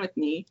perfectly fine with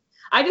me.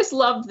 I just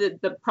love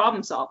the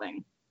problem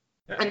solving.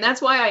 And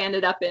that's why I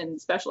ended up in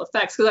special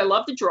effects, because I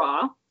love to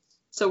draw.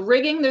 So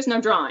rigging, there's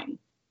no drawing.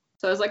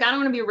 So I was like, I don't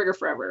want to be a rigger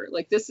forever.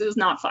 Like, this is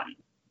not fun.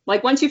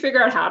 Like, once you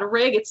figure out how to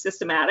rig, it's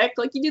systematic.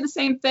 Like, you do the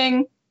same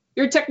thing.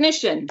 You're a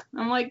technician.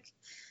 I'm like,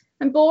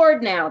 I'm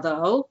bored now,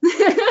 though.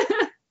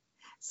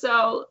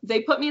 So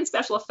they put me in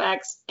special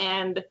effects.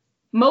 And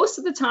most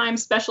of the time,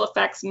 special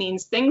effects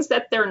means things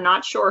that they're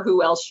not sure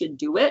who else should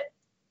do it.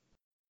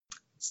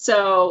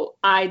 So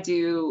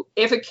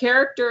if a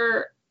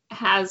character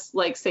has,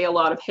 like, say, a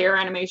lot of hair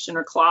animation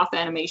or cloth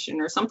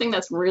animation or something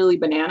that's really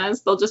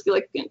bananas, they'll just be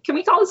like, can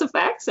we call this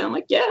effects? And I'm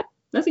like, yeah,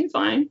 that seems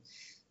fine.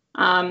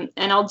 And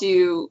I'll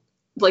do,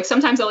 like,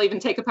 sometimes I'll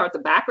even take apart the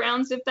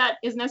backgrounds if that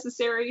is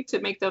necessary to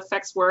make the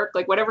effects work.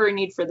 Like, whatever I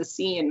need for the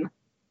scene,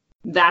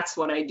 that's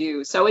what I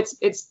do. So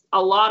it's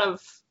a lot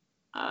of,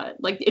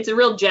 it's a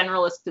real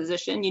generalist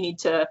position. You need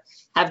to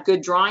have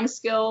good drawing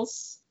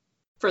skills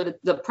for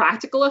the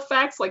practical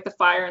effects, like the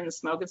fire and the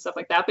smoke and stuff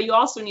like that. But you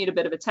also need a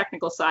bit of a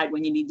technical side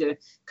when you need to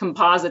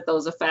composite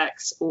those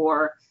effects.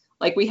 Or,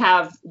 like, we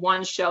have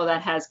one show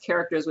that has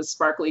characters with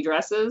sparkly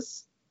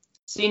dresses.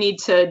 So you need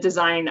to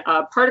design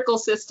a particle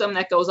system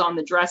that goes on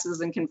the dresses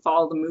and can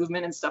follow the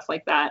movement and stuff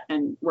like that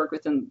and work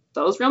within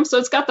those realms. So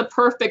it's got the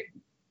perfect,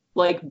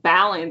 like,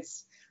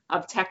 balance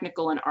of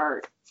technical and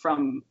art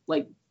from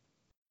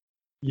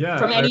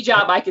any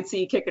job I could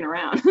see kicking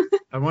around.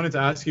 I wanted to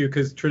ask you,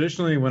 because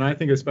traditionally when I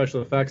think of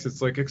special effects,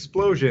 it's like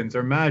explosions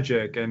or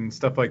magic and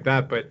stuff like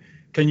that. But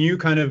can you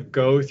kind of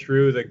go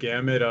through the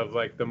gamut of,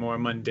 like, the more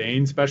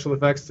mundane special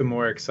effects to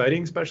more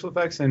exciting special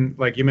effects? And,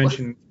 like, you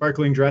mentioned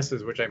sparkling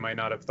dresses, which I might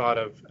not have thought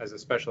of as a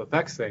special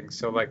effects thing.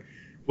 So, like,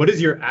 what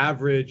is your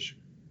average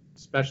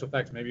special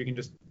effects? Maybe you can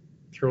just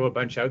throw a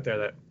bunch out there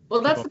that.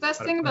 Well, that's the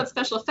best thing about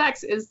special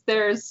effects is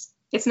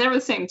it's never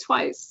the same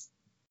twice.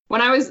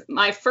 When I was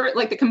my first,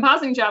 like, the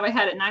compositing job I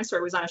had at Nine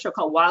Story was on a show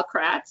called Wild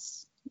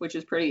Kratts, which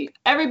is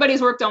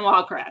everybody's worked on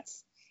Wild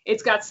Kratts.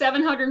 It's got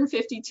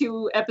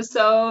 752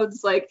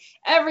 episodes. Like,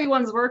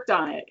 everyone's worked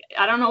on it.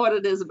 I don't know what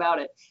it is about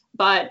it,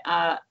 but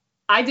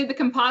I did the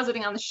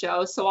compositing on the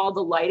show. So all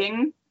the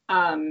lighting,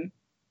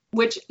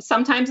 which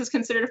sometimes is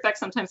considered effects,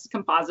 sometimes it's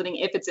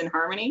compositing if it's in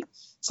harmony.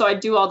 So I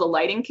do all the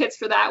lighting kits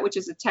for that, which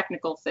is a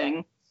technical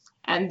thing.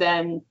 And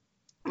then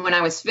when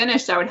I was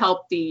finished, I would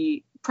help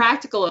the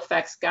practical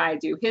effects guy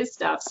do his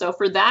stuff. So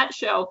for that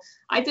show,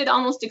 I did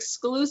almost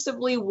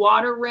exclusively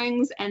water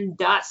rings and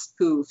dust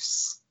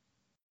poofs.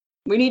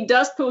 We need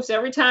dust poofs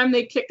every time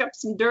they kick up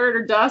some dirt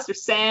or dust or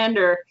sand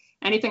or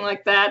anything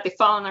like that. They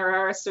fall on their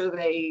arse, or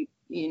they,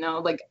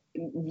 like,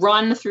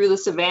 run through the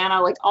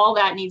savannah. Like, all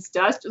that needs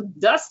dust.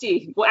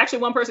 Dusty. Well,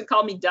 actually, one person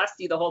called me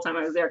Dusty the whole time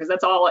I was there because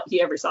that's all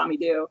he ever saw me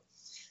do.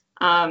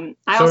 I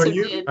So also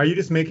did. are you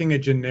just making a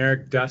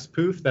generic dust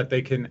poof that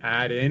they can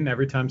add in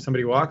every time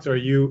somebody walks, or are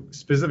you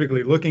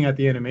specifically looking at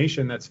the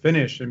animation that's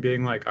finished and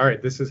being like, all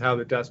right, this is how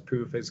the dust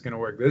poof is going to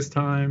work this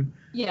time?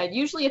 Yeah,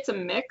 usually it's a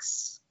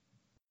mix.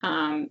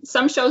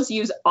 Some shows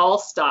use all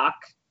stock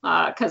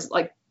because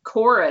like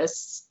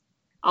Chorus,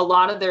 a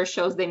lot of their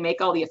shows, they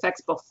make all the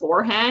effects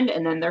beforehand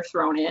and then they're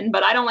thrown in,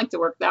 but I don't like to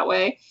work that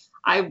way.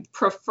 I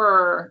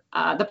prefer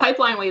the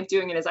pipeline way of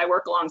doing it is I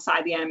work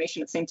alongside the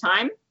animation at the same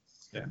time.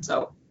 Yeah.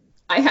 So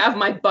I have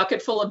my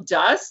bucket full of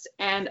dust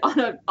and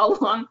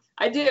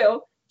I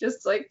do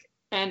just like,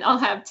 and I'll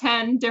have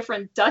 10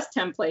 different dust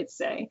templates,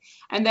 say.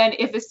 And then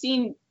if a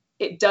scene,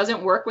 it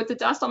doesn't work with the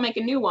dust, I'll make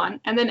a new one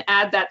and then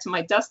add that to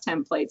my dust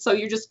template. So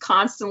you're just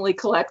constantly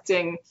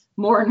collecting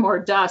more and more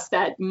dust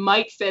that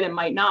might fit and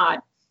might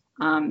not.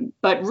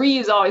 But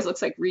reuse always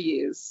looks like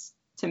reuse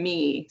to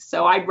me.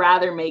 So I'd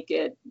rather make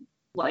it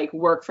like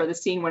work for the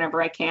scene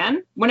whenever I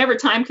can, whenever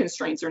time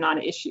constraints are not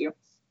an issue.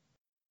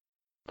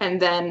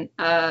 And then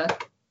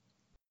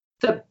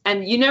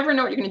and you never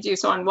know what you're going to do.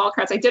 So on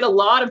Wildcrafts, I did a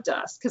lot of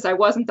dust because I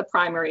wasn't the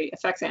primary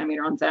effects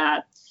animator on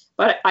that.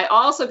 But I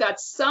also got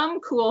some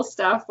cool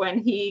stuff when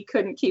he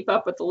couldn't keep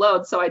up with the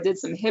load. So I did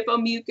some hippo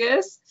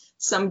mucus,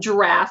 some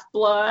giraffe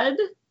blood.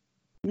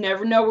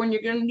 Never know when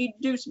you're going to need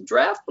to do some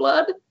giraffe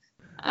blood.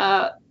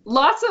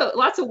 Lots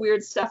of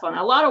weird stuff on it.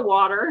 A lot of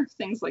water,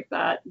 things like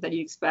that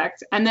you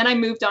expect. And then I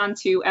moved on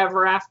to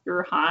Ever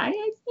After High,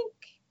 I think.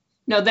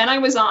 No, then I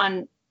was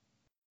on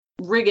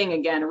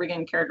rigging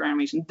character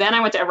animation. Then I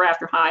went to Ever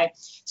After High.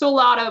 So a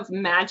lot of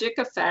magic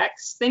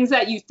effects, things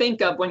that you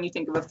think of when you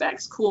think of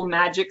effects, cool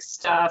magic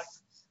stuff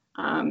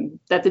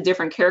that the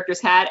different characters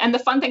had. And the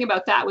fun thing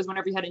about that was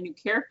whenever you had a new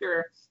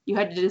character, you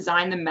had to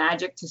design the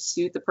magic to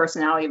suit the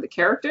personality of the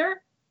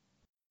character,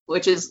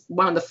 which is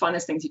one of the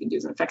funnest things you can do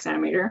as an effects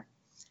animator.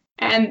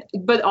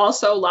 But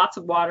also lots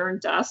of water and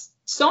dust.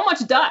 So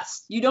much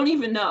dust, you don't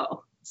even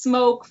know.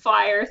 Smoke,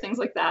 fire, things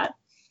like that.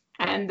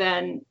 And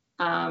then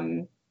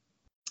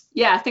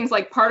things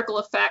like particle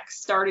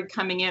effects started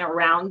coming in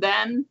around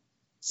then.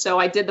 So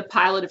I did the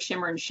pilot of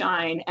Shimmer and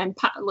Shine, and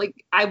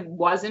I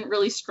wasn't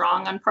really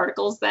strong on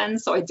particles then,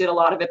 so I did a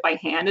lot of it by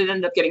hand and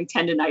ended up getting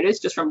tendonitis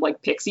just from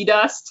like pixie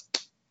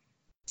dust.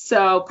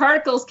 So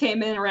particles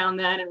came in around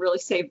then and really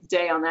saved the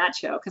day on that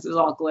show because it was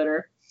all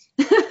glitter.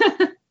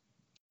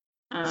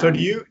 So do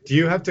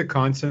you have to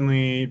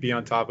constantly be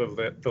on top of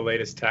the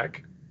latest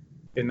tech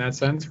in that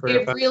sense?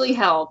 It really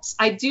helps.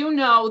 I do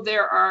know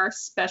there are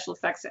special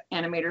effects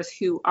animators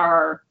who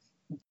are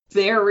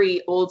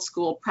very old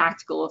school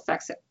practical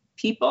effects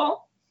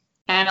people,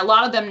 and a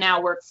lot of them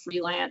now work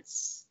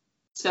freelance.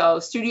 So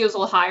studios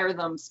will hire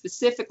them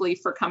specifically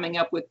for coming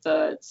up with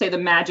the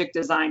magic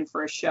design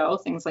for a show,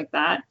 things like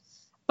that.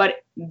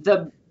 But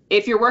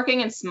if you're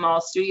working in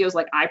small studios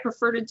like I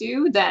prefer to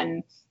do,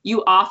 then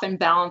you often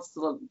balance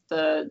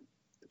the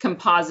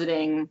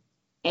compositing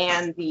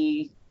and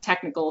the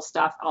technical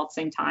stuff all at the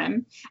same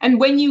time. And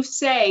when you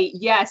say,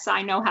 yes,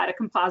 I know how to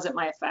composite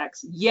my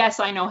effects,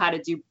 yes, I know how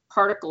to do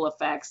particle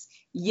effects,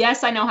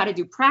 yes, I know how to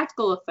do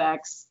practical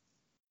effects,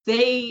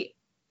 they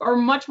are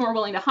much more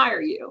willing to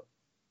hire you.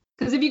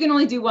 Because if you can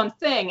only do one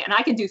thing and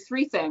I can do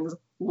 3 things,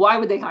 why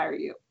would they hire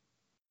you?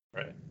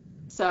 Right.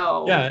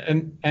 So yeah,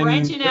 and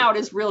branching out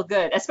is real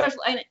good,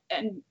 especially,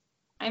 and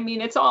I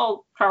mean, it's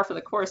all par for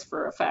the course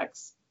for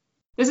effects.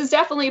 This is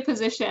definitely a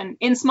position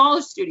in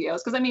smaller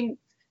studios, because I mean,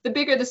 the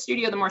bigger the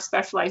studio, the more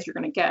specialized you're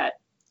going to get.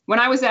 When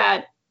I was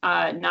at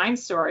 9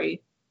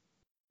 Story,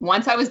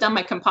 once I was done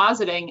my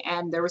compositing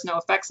and there was no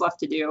effects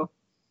left to do,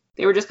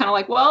 they were just kind of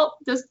like, well,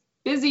 just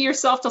busy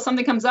yourself till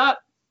something comes up.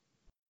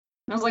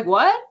 And I was like,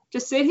 what?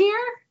 Just sit here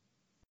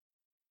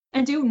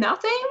and do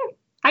nothing?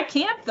 I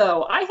can't,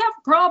 though. I have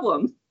a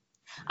problem.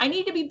 I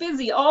need to be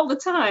busy all the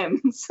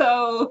time.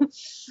 So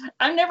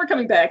I'm never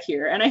coming back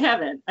here. And I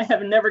haven't.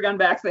 Never gone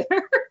back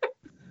there.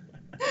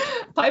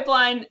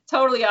 Pipeline,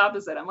 totally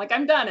opposite. I'm like,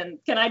 I'm done. And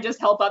can I just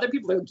help other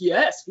people? They're like,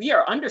 yes, we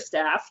are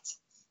understaffed.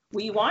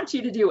 We want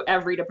you to do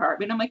every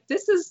department. I'm like,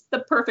 this is the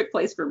perfect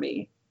place for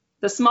me.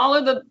 The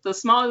smaller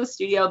the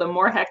studio, the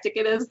more hectic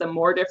it is, the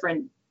more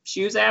different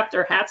shoes I have to,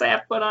 or hats I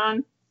have to put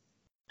on,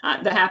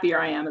 the happier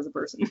I am as a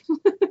person.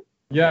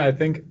 Yeah, I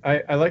think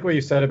I like what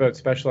you said about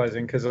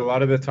specializing, because a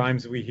lot of the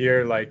times we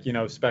hear like,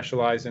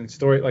 specialize in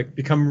story, like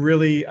become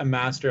really a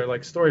master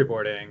like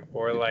storyboarding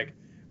or like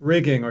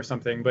rigging or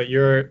something, but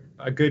you're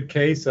a good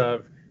case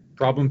of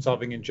problem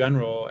solving in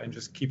general and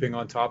just keeping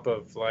on top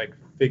of like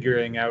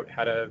figuring out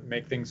how to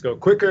make things go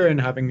quicker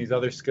and having these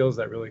other skills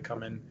that really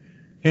come in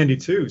handy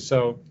too.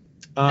 So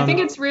I think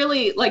it's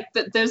really like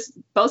there's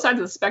both sides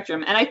of the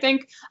spectrum. And I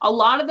think a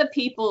lot of the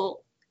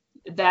people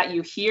that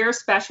you hear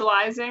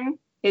specializing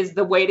is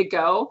the way to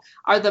go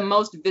are the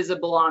most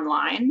visible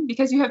online,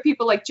 because you have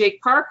people like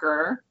Jake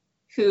Parker,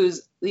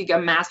 who's like a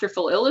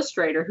masterful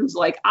illustrator, who's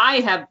like,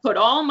 I have put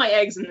all my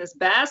eggs in this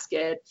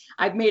basket.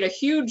 I've made a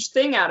huge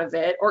thing out of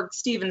it. Or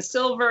Steven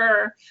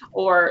Silver,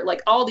 or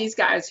like all these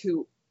guys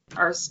who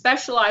are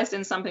specialized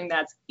in something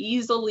that's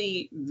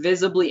easily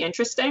visibly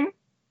interesting.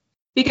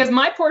 Because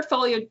my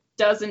portfolio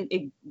doesn't,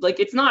 like,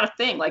 it's not a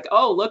thing. Like,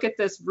 oh, look at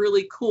this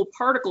really cool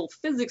particle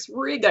physics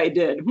rig I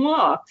did.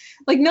 Mwah.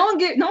 Like, no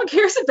one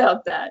cares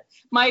about that.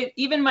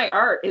 Even my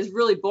art is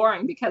really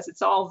boring because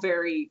it's all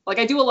very, like,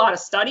 I do a lot of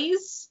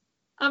studies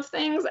of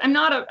things. I'm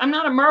not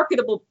a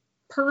marketable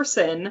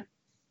person.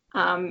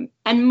 And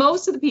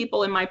most of the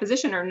people in my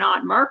position are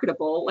not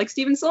marketable, like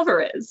Steven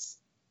Silver is.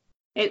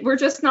 We're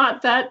just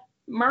not that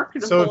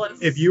marketable. So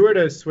if you were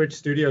to switch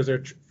studios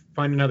or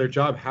find another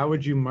job, how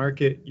would you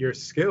market your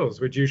skills?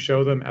 Would you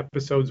show them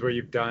episodes where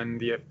you've done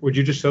would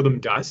you just show them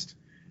dust?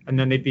 And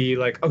then they'd be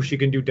like, oh, she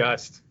can do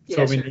dust. Yeah,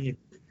 so sure. we need.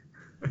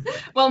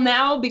 Well,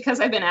 now,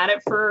 because I've been at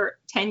it for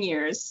 10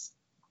 years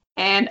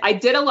and I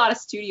did a lot of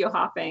studio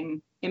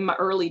hopping in my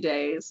early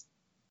days.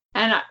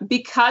 And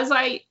because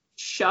I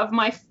shove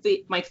my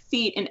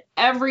feet in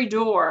every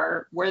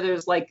door where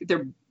there's like,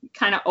 they're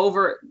kind of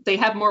they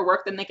have more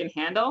work than they can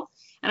handle.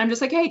 And I'm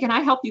just like, hey, can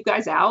I help you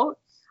guys out?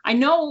 I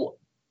know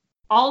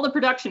all the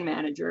production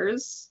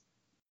managers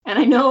and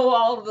I know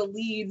all the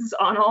leads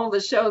on all the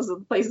shows of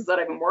the places that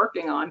I've been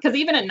working on. Because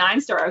even at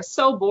 9 Star, I was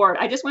so bored.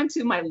 I just went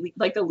to my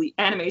the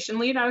animation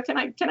lead. Can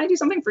I do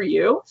something for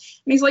you?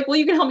 And he's like, well,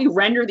 you can help me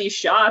render these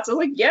shots. I was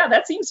like, yeah,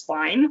 that seems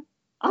fine.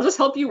 I'll just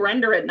help you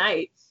render at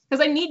night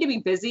because I need to be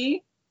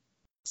busy.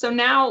 So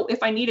now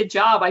if I need a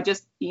job, I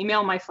just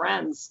email my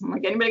friends. I'm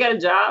like, anybody got a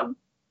job?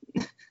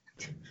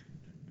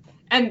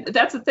 And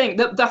that's the thing.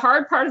 The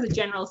hard part as a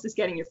generalist is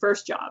getting your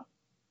first job.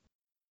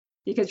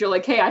 Because you're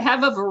like, hey, I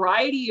have a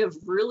variety of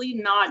really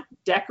not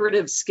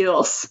decorative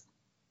skills.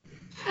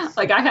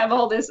 Like I have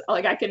all this,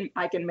 like I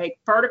can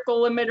make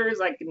particle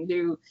emitters. I can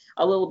do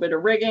a little bit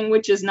of rigging,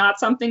 which is not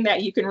something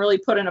that you can really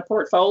put in a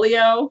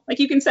portfolio. Like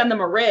you can send them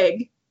a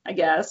rig, I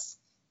guess.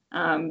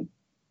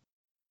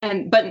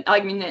 But I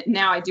mean,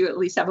 now I do at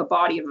least have a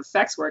body of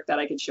effects work that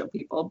I could show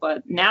people.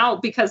 But now,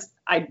 because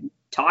I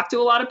talk to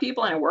a lot of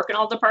people and I work in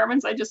all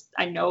departments,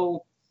 I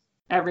know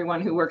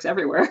everyone who works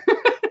everywhere.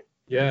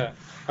 Yeah,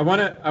 I want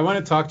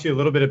to talk to you a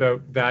little bit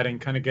about that and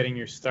kind of getting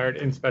your start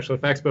in special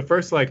effects. But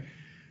first, like,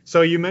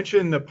 so you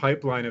mentioned the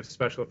pipeline of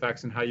special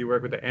effects and how you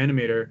work with the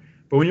animator.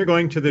 But when you're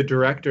going to the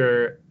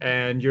director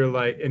and you're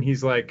like, and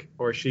he's like,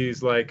 or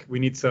she's like, we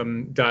need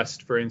some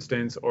dust, for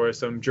instance, or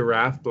some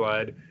giraffe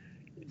blood.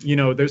 You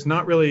know, there's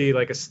not really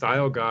like a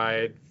style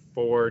guide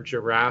for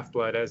giraffe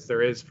blood as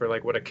there is for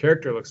like what a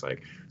character looks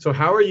like. So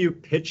how are you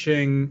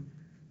pitching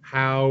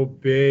how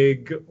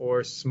big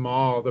or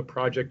small the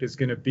project is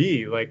going to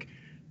be? Like,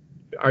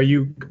 are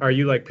you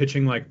like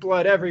pitching like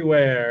blood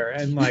everywhere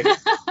and like,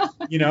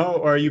 you know,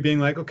 or are you being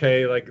like,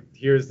 okay, like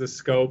here's the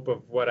scope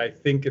of what I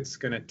think it's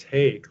going to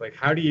take? Like,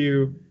 how do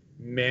you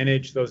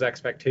manage those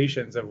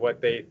expectations of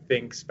what they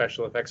think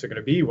special effects are going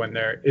to be when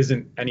there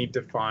isn't any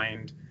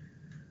defined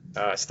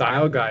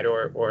style guide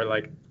or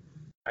like,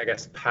 I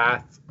guess,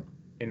 path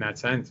in that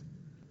sense?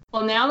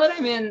 Well, now that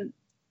I'm in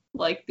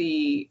like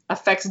the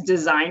effects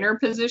designer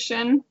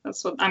position,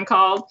 that's what I'm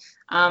called,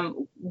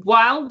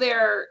 while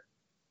they're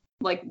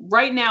like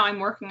right now I'm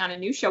working on a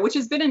new show which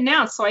has been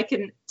announced, so I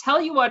can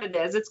tell you what it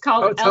is. It's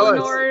called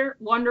Eleanor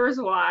Wonders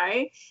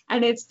Why,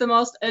 and it's the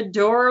most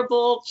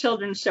adorable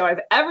children's show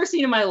I've ever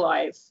seen in my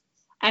life.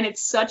 And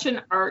it's such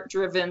an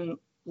art-driven,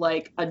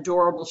 like,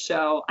 adorable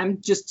show.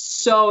 I'm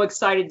just so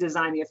excited to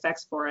design the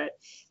effects for it.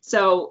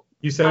 So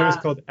you said it was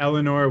called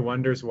Eleanor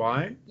Wonders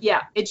Why?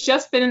 Yeah, it's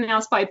just been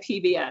announced by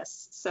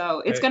PBS.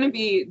 So it's going to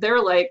be,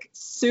 they're like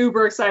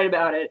super excited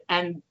about it,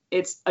 and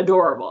it's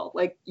adorable.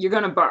 Like, you're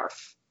going to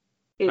barf.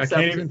 I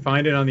can't even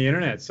find it on the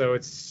internet, so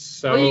it's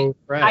so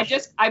fresh.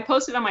 I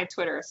posted on my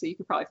Twitter, so you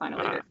could probably find it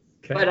later.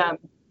 Okay. But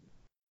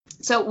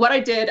so what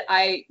I did,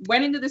 I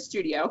went into the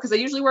studio because I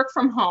usually work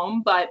from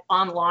home, but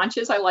on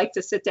launches I like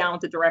to sit down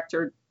with the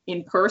director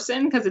in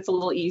person because it's a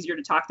little easier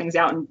to talk things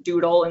out and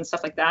doodle and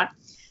stuff like that.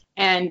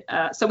 And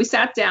so we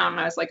sat down and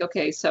I was like,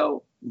 okay,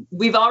 so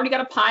we've already got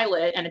a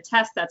pilot and a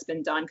test that's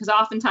been done, because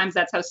oftentimes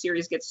that's how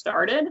series get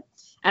started.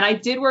 And I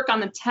did work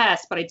on the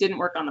test, but I didn't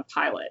work on the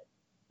pilot.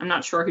 I'm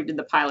not sure who did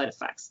the pilot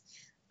effects.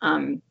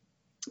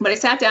 But I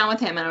sat down with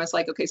him and I was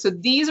like, okay, so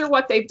these are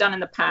what they've done in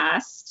the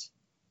past.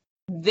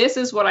 This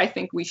is what I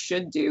think we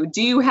should do.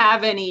 Do you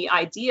have any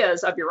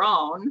ideas of your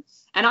own?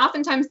 And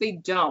oftentimes they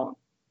don't,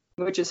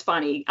 which is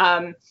funny.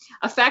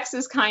 Effects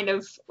is kind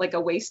of like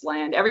a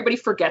wasteland. Everybody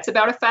forgets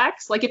about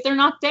effects. Like if they're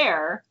not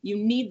there, you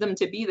need them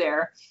to be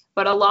there.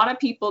 But a lot of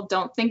people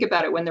don't think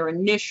about it when they're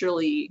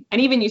initially,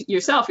 and even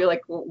yourself, you're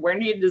like, well, where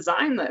do you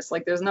design this?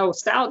 Like there's no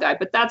style guide,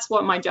 but that's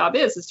what my job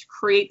is to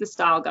create the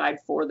style guide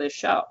for this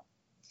show.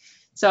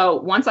 So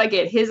once I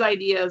get his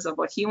ideas of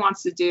what he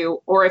wants to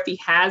do, or if he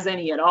has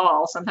any at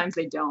all, sometimes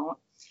they don't,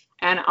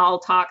 and I'll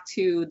talk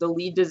to the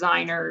lead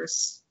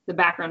designers, the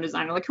background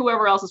designer, like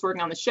whoever else is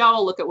working on the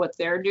show, look at what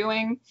they're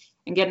doing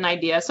and get an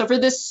idea. So for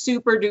this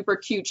super duper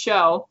cute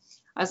show,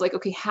 I was like,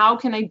 okay, how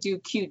can I do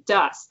cute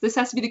dust? This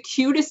has to be the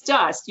cutest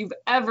dust you've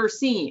ever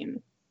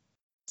seen.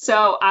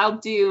 So I'll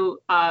do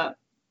I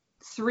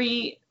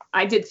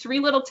did 3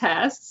 little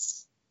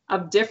tests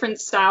of different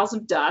styles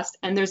of dust,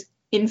 and there's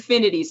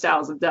infinity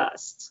styles of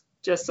dust,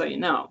 just so you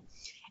know.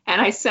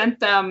 And I sent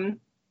them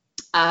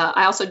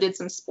I also did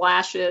some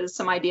splashes,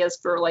 some ideas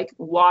for like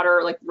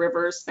water, like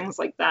rivers, things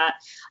like that.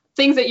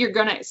 Things that you're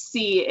going to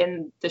see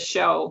in the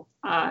show.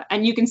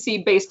 And you can see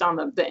based on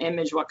the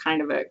image what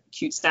kind of a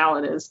cute style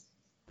it is.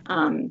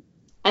 And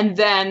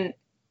then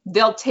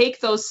they'll take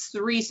those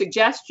 3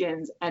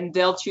 suggestions and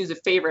they'll choose a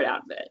favorite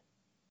out of it.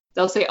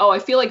 They'll say, oh, I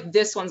feel like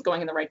this one's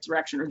going in the right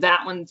direction, or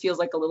that one feels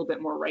like a little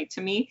bit more right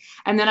to me.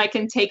 And then I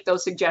can take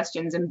those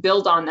suggestions and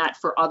build on that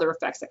for other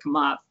effects that come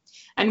up.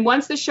 And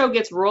once the show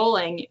gets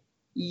rolling,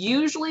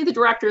 usually the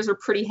directors are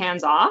pretty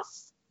hands-off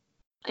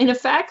in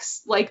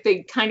effects. Like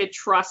they kind of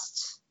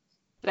trust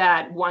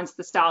that once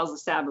the style is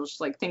established,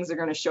 like things are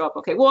going to show up.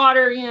 Okay,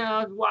 water,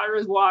 water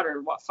is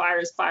water, fire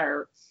is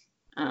fire.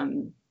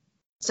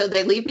 So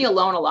they leave me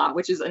alone a lot,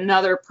 which is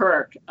another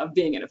perk of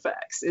being in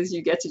effects, is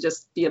you get to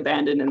just be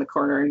abandoned in the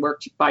corner and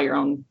work by your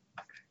own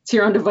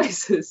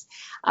devices.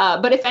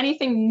 But if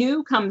anything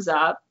new comes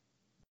up,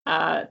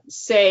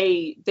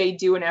 say they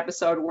do an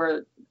episode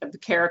where the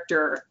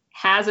character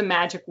has a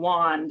magic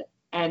wand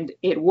and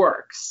it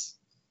works,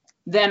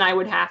 then I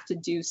would have to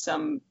do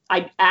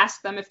I'd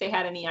ask them if they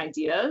had any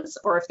ideas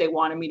or if they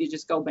wanted me to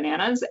just go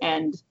bananas,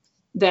 and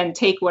then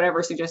take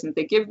whatever suggestions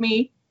they give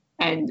me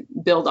and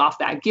build off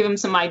that. Give them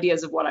some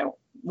ideas of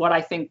what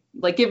I think,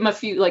 like give them a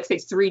few, like say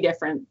 3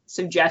 different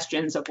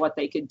suggestions of what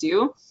they could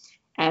do,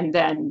 and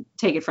then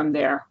take it from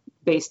there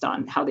based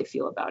on how they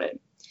feel about it.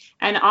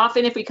 And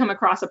often if we come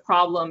across a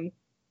problem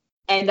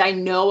and I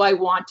know I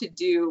want to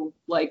do,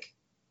 like,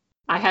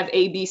 I have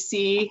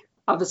ABC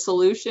of a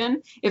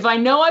solution. If I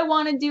know I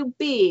want to do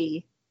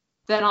B,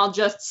 then I'll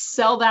just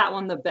sell that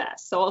one the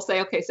best. So I'll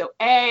say, okay, so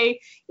A,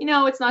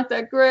 it's not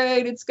that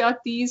great. It's got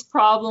these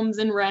problems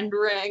in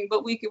rendering,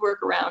 but we could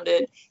work around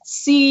it.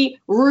 C,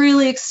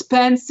 really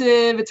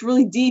expensive. It's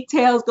really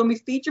detailed. It's going to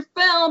be feature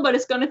film, but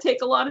it's going to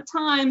take a lot of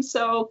time.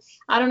 So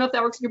I don't know if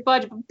that works in your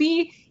budget. But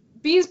B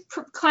is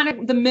kind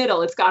of the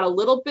middle. It's got a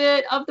little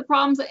bit of the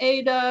problems that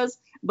A does,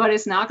 but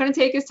it's not going to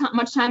take as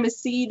much time as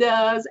C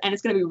does, and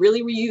it's going to be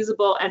really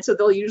reusable. And so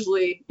they'll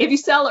usually, if you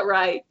sell it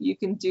right, you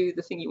can do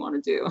the thing you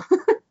want to do.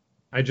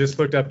 I just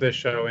looked up this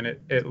show, and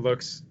it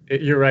looks,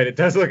 you're right, it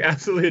does look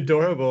absolutely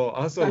adorable.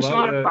 Also, it's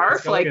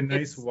got like a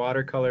nice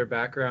watercolor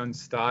background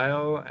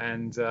style,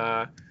 and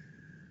but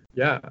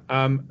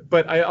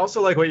I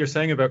also like what you're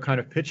saying about kind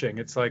of pitching.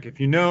 It's like, if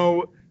you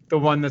know the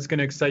one that's going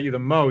to excite you the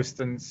most,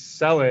 then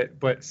sell it,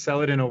 but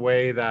sell it in a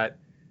way that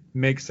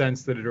makes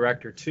sense to the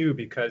director too,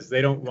 because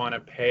they don't want to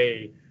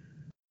pay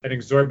an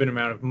exorbitant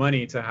amount of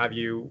money to have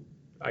you,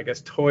 I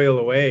guess, toil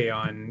away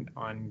on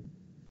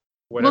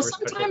whatever. Well,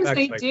 sometimes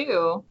they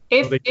do.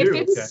 If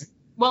it's okay.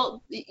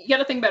 Well, you got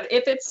to think about it.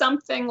 If it's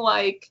something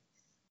like,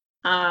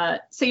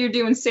 say you're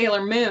doing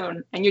Sailor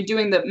Moon and you're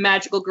doing the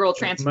magical girl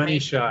transformation. Money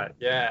shot,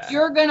 yeah.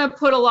 You're going to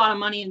put a lot of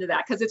money into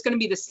that because it's going to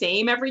be the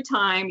same every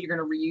time. You're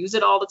going to reuse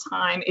it all the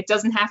time. It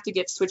doesn't have to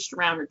get switched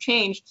around or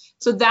changed.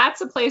 So that's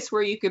a place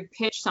where you could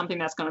pitch something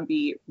that's going to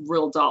be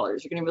real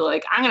dollars. You're going to be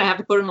like, I'm going to have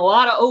to put in a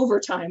lot of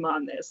overtime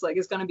on this. Like,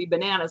 it's going to be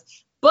bananas.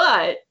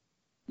 But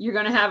you're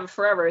going to have it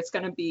forever. It's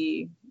going to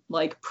be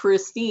like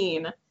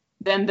pristine.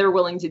 Then they're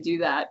willing to do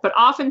that. But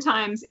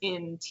oftentimes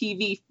in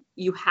TV,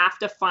 you have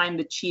to find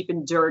the cheap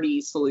and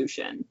dirty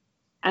solution.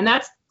 And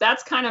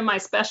that's kind of my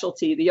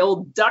specialty, the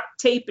old duct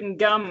tape and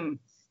gum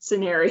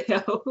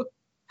scenario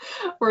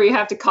where you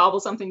have to cobble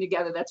something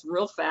together that's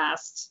real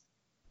fast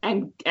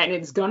and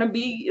it's gonna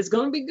be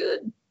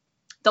good.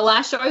 The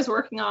last show I was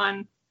working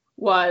on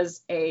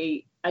was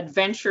a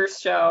adventure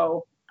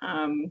show.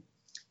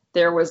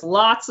 There was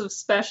lots of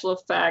special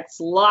effects,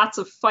 lots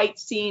of fight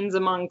scenes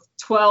among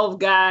 12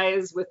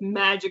 guys with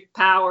magic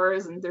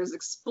powers, and there's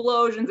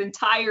explosions,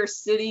 entire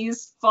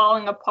cities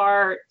falling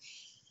apart.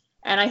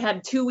 And I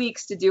had 2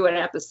 weeks to do an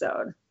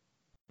episode.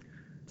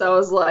 So I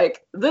was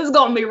like, this is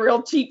going to be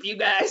real cheap, you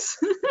guys.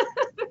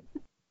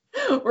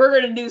 We're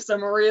going to do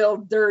some real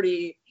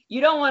dirty.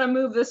 You don't want to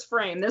move this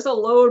frame. There's a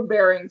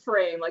load-bearing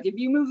frame. Like, if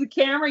you move the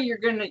camera, you're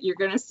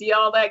gonna see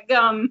all that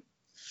gum.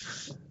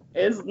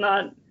 It's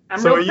not...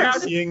 So are you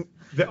seeing,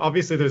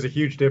 obviously there's a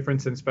huge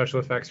difference in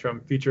special effects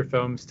from feature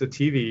films to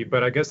TV,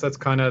 but I guess that's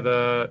kind of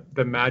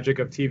the magic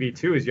of TV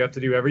too, is you have to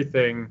do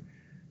everything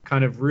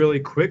kind of really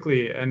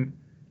quickly. And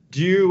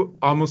do you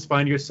almost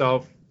find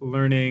yourself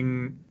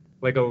learning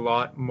like a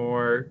lot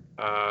more,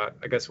 I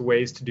guess,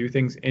 ways to do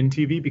things in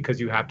TV because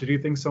you have to do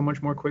things so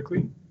much more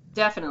quickly?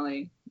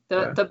 Definitely.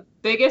 The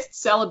biggest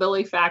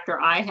sellability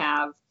factor I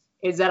have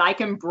is that I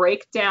can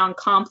break down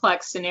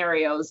complex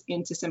scenarios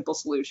into simple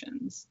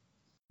solutions.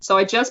 So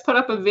I just put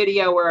up a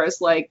video where I was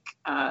like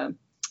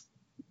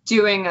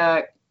doing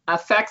a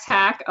effects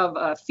hack of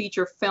a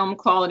feature film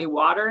quality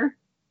water.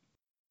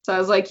 So I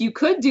was like, you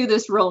could do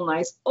this real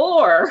nice,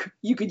 or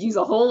you could use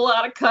a whole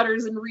lot of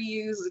cutters and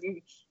reuse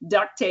and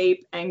duct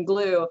tape and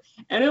glue.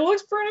 And it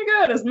looks pretty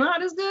good. It's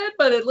not as good,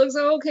 but it looks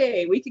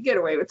okay. We could get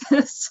away with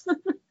this.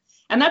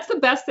 And that's the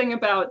best thing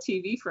about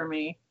TV for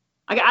me.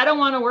 I don't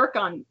want to work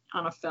on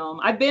a film.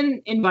 I've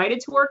been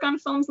invited to work on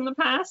films in the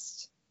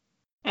past,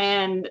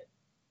 and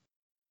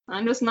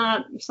it's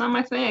not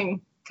my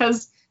thing,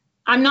 because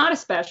I'm not a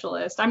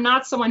specialist. I'm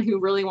not someone who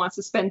really wants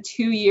to spend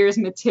 2 years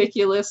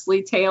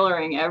meticulously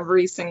tailoring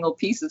every single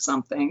piece of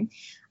something.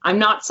 I'm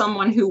not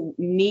someone who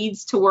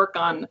needs to work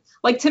on,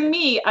 like, to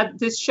me,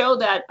 this show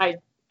that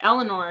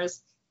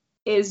Eleanor's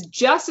is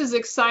just as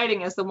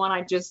exciting as the one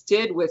I just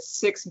did with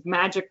 6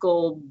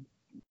 magical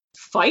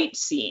fight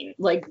scene.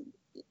 Like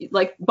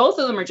both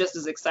of them are just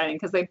as exciting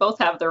because they both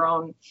have their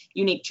own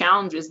unique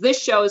challenges.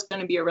 This show is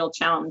going to be a real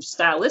challenge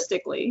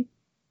stylistically,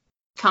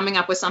 coming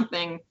up with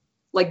something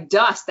like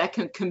Dust that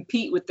can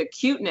compete with the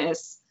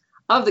cuteness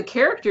of the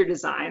character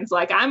designs.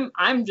 Like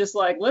I'm just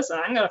like, listen,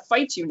 I'm going to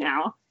fight you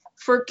now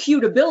for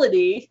cute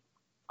ability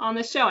on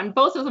the show. And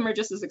both of them are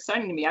just as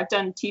exciting to me. I've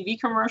done TV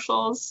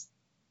commercials.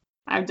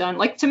 I've done,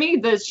 like, to me,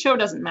 the show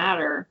doesn't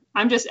matter.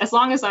 I'm just, as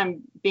long as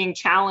I'm being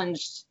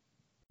challenged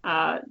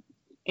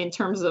in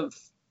terms of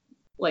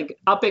like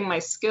upping my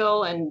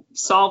skill and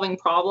solving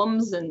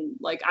problems, and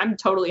like, I'm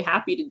totally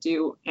happy to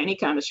do any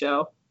kind of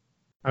show.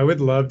 I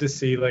would love to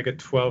see like a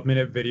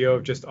 12-minute video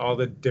of just all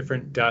the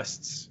different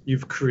dusts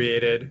you've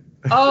created.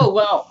 Oh,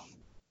 well,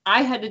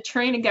 I had to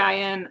train a guy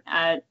in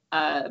at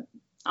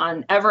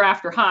on Ever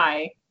After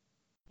High.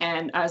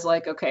 And I was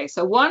like, okay,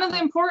 so one of the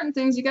important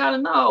things you got to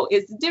know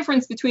is the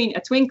difference between a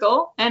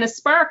twinkle and a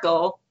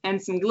sparkle and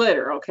some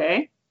glitter,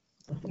 okay?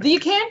 You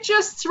can't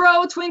just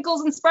throw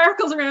twinkles and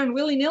sparkles around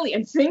willy-nilly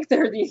and think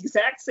they're the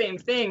exact same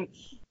thing.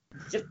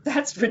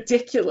 That's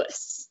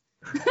ridiculous.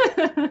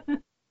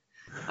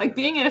 Like,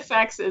 being in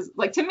effects is,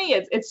 like, to me,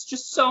 it's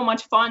just so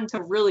much fun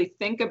to really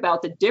think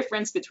about the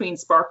difference between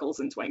sparkles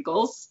and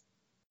twinkles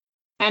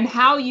and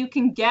how you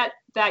can get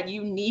that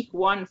unique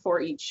one for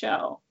each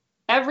show.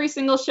 Every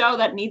single show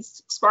that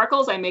needs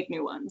sparkles, I make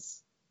new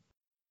ones.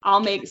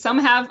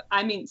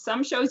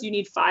 Some shows you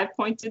need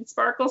 5-pointed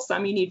sparkles,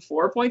 some you need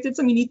 4-pointed,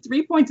 some you need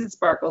 3-pointed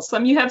sparkles,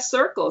 some you have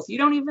circles. You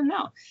don't even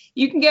know.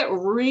 You can get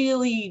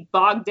really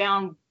bogged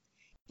down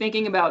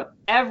thinking about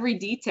every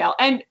detail.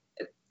 And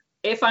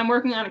if I'm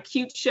working on a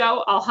cute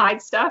show, I'll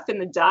hide stuff in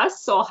the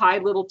dust. So I'll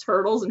hide little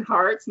turtles and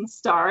hearts and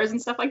stars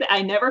and stuff like that.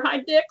 I never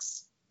hide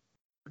dicks.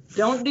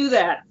 Don't do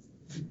that.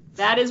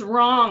 That is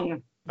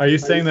wrong. Are you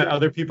saying that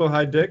other people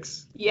hide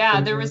dicks?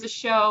 Yeah, there was a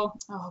show,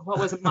 what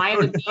was it?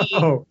 Maya the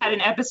Bee had an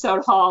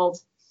episode hauled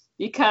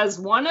because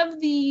one of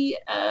the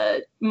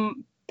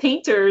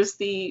painters,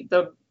 the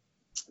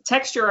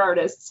texture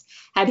artists,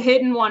 had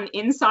hidden one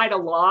inside a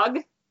log.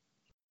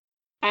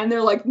 And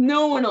they're like,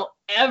 no one will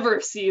ever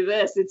see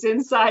this. It's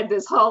inside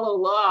this hollow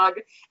log.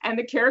 And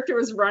the character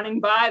was running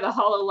by the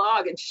hollow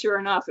log. And sure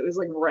enough, it was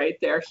like right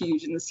there,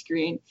 huge in the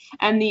screen.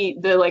 And the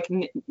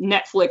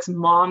Netflix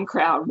mom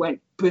crowd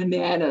went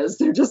bananas.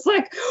 They're just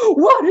like,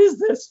 what is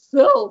this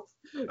filth?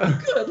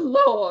 Good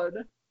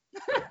Lord.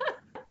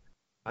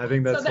 I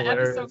think that's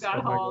hilarious. So the episode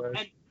got hauled.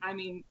 And I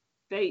mean,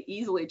 they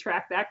easily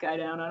tracked that guy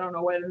down. I don't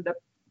know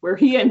where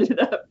he ended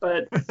up,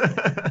 but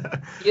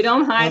you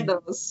don't hide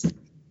those.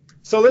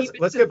 So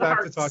let's get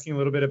back to talking a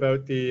little bit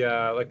about the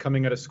like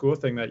coming out of school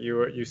thing that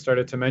you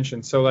started to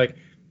mention. So like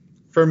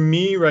for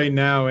me right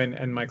now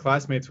and my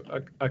classmates,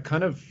 a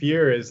kind of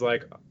fear is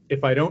like,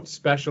 if I don't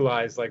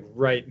specialize like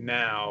right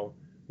now,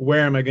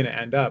 where am I going to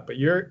end up? But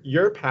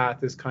your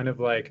path is kind of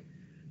like,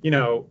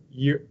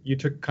 you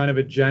took kind of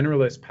a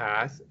generalist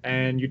path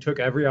and you took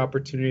every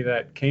opportunity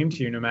that came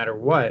to you no matter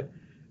what.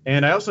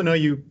 And I also know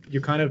you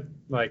kind of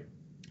like,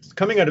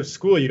 coming out of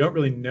school, you don't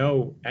really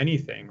know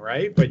anything,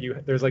 right? But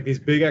there's like these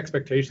big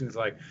expectations,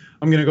 like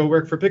I'm going to go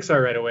work for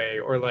Pixar right away,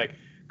 or like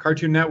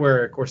Cartoon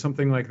Network or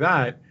something like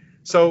that.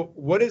 So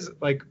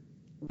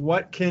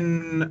what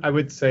can, I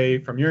would say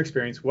from your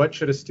experience, what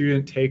should a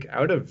student take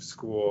out of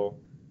school,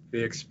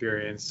 the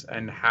experience,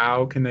 and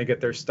how can they get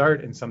their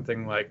start in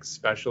something like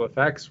special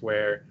effects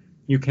where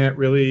you can't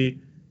really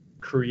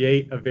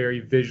create a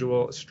very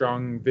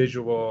strong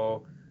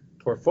visual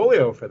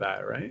portfolio for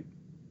that, right?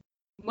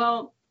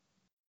 Well,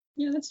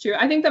 yeah, that's true.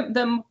 I think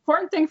the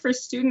important thing for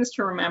students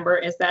to remember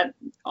is that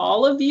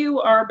all of you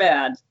are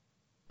bad.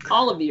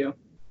 All of you.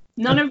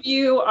 None of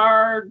you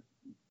are,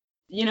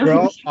 We're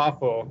all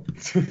awful.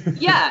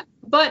 Yeah,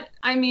 but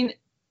I mean,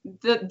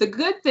 the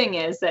good thing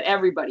is that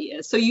everybody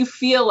is. So you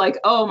feel like,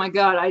 oh my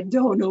God, I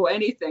don't know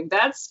anything.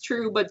 That's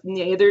true, but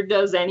neither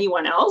does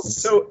anyone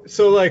else. So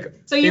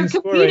you're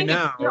competing. Right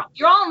now,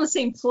 you're all on the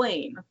same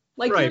plane.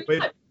 Like, right,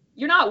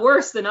 you're not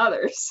worse than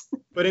others.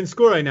 But in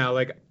school right now,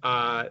 like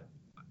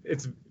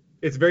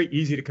it's very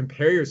easy to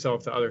compare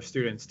yourself to other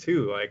students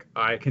too. Like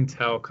I can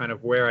tell kind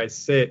of where I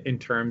sit in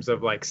terms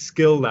of like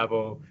skill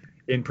level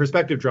in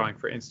perspective drawing,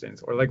 for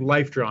instance, or like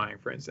life drawing,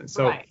 for instance.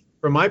 So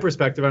from my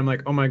perspective, I'm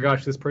like, oh my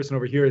gosh, this person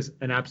over here is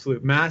an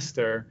absolute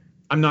master.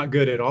 I'm not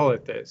good at all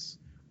at this.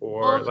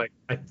 Or like,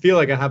 I feel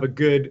like I have a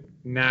good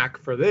knack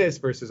for this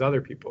versus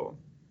other people,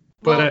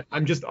 but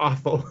I'm just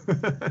awful.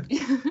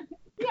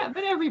 Yeah,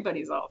 but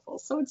everybody's awful,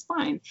 so it's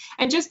fine.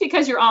 And just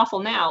because you're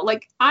awful now,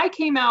 like I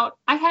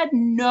had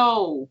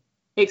no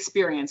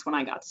experience when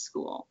I got to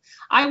school.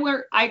 I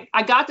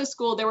got to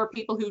school, there were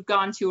people who'd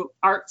gone to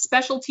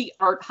specialty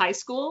art high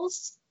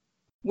schools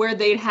where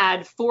they'd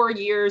had 4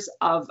 years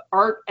of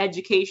art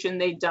education.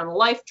 They'd done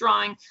life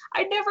drawing.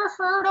 I'd never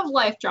heard of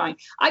life drawing.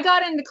 I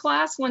got into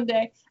class one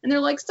day and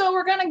they're like, so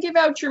we're going to give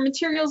out your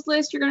materials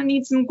list. You're going to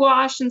need some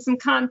gouache and some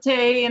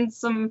Conte and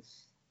some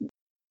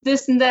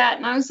this and that.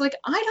 And I was like,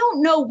 I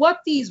don't know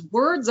what these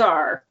words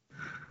are.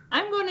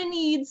 I'm going to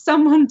need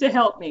someone to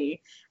help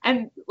me.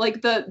 And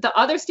like the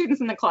other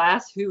students in the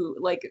class who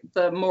like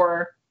the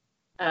more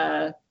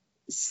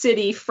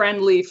city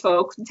friendly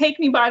folk take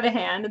me by the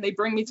hand and they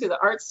bring me to the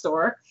art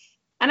store.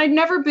 And I'd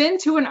never been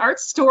to an art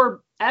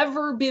store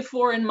ever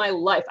before in my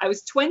life. I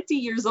was 20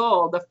 years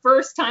old the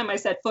first time I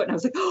set foot, and I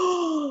was like,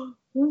 oh,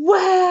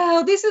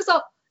 wow,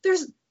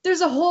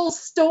 there's a whole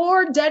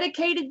store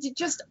dedicated to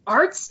just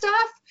art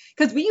stuff.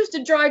 Because we used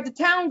to drive to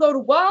town, go to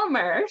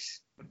Walmart.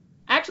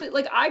 Actually,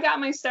 like, I got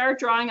my start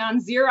drawing on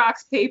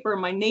Xerox paper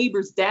my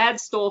neighbor's dad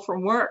stole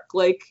from work.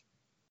 Like,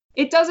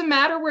 it doesn't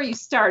matter where you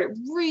start. It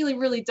really,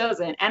 really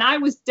doesn't. And I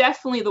was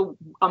definitely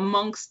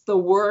amongst the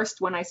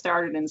worst when I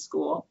started in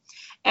school.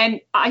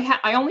 And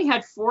I only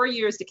had 4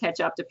 years to catch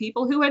up to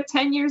people who had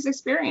 10 years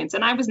experience,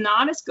 and I was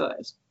not as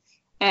good.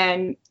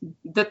 And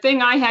the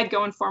thing I had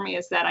going for me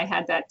is that I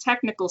had that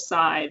technical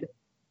side,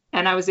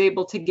 and I was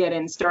able to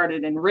get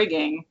started in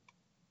rigging,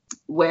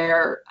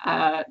 where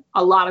a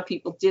lot of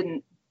people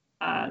didn't.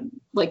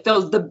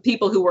 The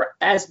people who were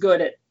as good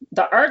at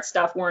the art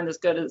stuff weren't as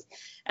good as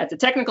at the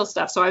technical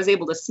stuff. So I was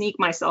able to sneak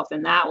myself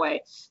in that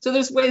way. So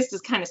there's ways to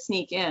kind of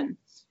sneak in,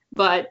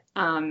 but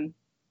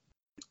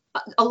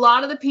a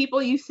lot of the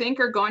people you think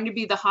are going to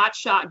be the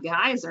hotshot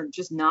guys are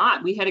just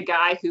not. We had a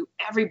guy who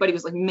everybody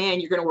was like, man,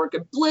 you're going to work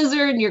at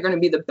Blizzard and you're going to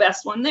be the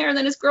best one there. And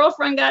then his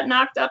girlfriend got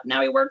knocked up.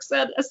 Now he works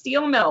at a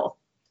steel mill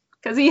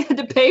because he had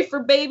to pay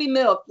for baby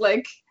milk.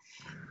 Like,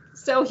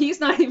 so he's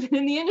not even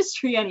in the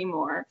industry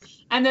anymore.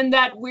 And then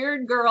that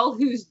weird girl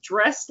who's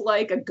dressed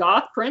like a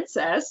goth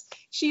princess,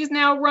 she's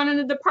now running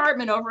a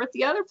department over at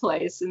the other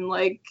place. And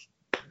like,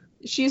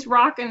 she's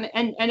rocking,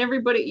 and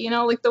everybody, you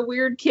know, like the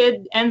weird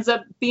kid ends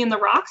up being the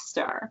rock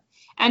star.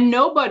 And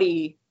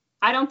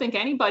I don't think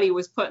anybody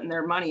was putting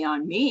their money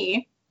on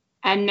me.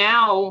 And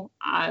now,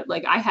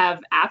 like, I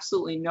have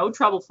absolutely no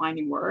trouble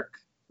finding work.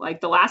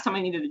 Like, the last time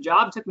I needed a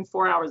job, it took me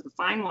 4 hours to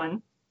find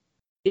one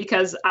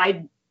because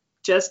I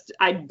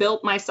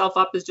built myself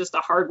up as just a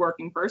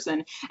hardworking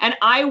person. And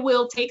I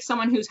will take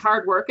someone who's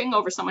hardworking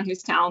over someone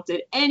who's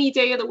talented any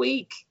day of the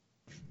week.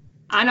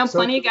 I know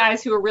plenty of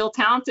guys who are real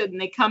talented and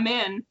they come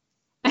in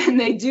and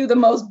they do the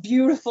most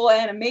beautiful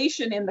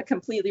animation in the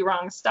completely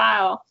wrong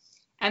style.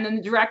 And then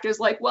the director's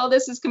like, well,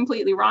 this is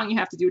completely wrong. You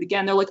have to do it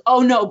again. They're like,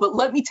 oh no, but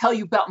let me tell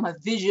you about my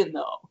vision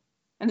though.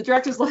 And the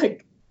director's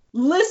like,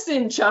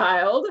 listen,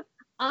 child,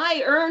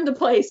 I earned a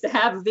place to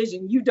have a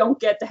vision. You don't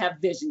get to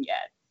have vision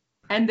yet.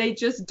 And they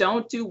just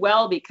don't do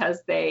well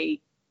because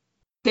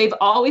they've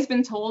always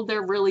been told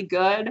they're really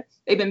good.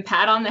 They've been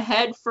pat on the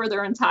head for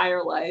their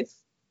entire life.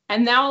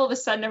 And now all of a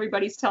sudden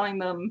everybody's telling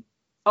them,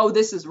 oh,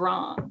 this is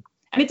wrong.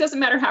 And it doesn't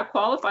matter how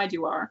qualified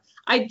you are.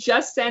 I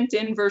just sent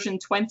in version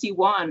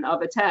 21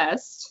 of a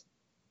test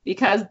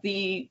because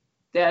the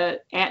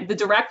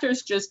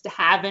directors just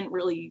haven't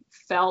really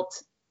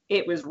felt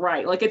it was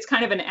right. Like, it's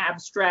kind of an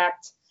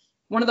abstract,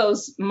 one of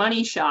those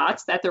money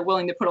shots that they're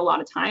willing to put a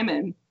lot of time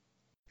in.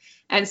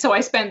 And so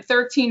I spent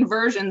 13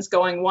 versions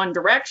going one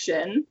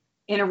direction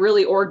in a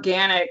really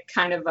organic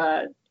kind of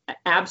a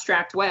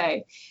abstract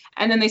way.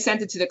 And then they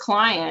sent it to the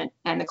client,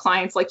 and the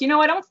client's like, you know,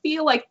 I don't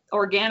feel like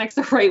organic's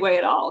the right way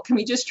at all. Can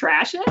we just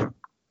trash it?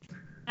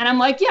 And I'm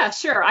like, yeah,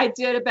 sure. I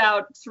did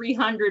about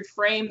 300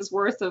 frames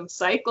worth of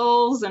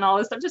cycles and all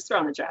this stuff. Just throw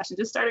in the trash and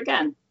just start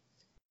again.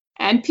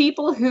 And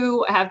people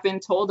who have been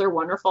told they're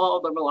wonderful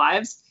all their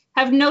lives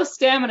have no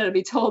stamina to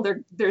be told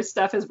their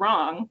stuff is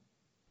wrong.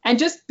 And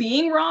just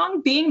being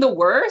wrong, being the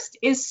worst,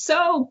 is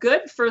so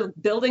good for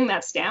building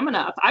that stamina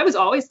up. I was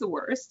always the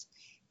worst.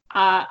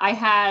 I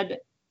had,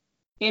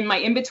 in my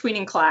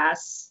in-betweening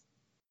class,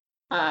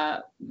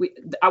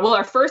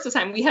 our first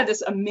assignment, we had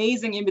this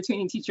amazing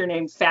in-betweening teacher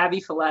named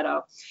Fabi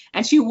Filetto.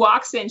 And she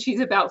walks in, she's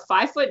about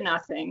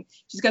 5'0".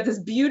 She's got this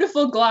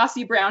beautiful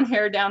glossy brown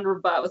hair down to her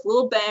butt with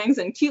little bangs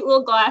and cute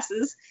little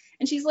glasses.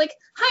 And she's like,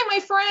 hi,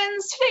 my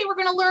friends. Today we're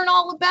going to learn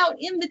all about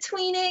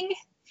in-betweening.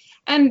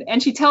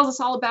 And she tells us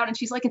all about it. And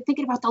she's like, and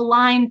thinking about the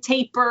line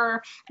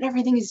taper and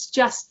everything is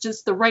just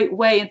the right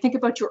way. And think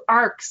about your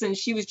arcs. And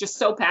she was just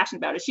so passionate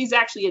about it. She's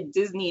actually a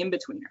Disney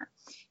in-betweener.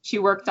 She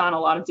worked on a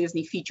lot of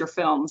Disney feature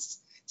films.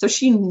 So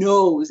she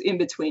knows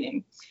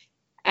in-betweening.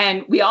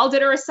 And we all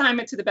did our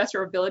assignment to the best of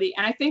our ability.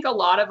 And I think a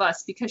lot of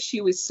us, because she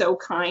was so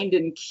kind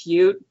and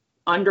cute,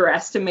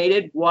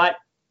 underestimated what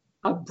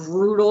a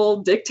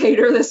brutal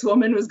dictator this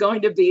woman was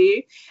going to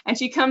be. And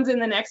she comes in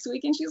the next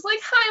week and she's like,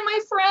 hi, my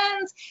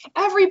friends,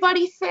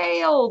 everybody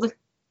failed.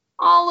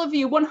 All of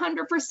you,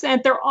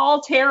 100%. They're all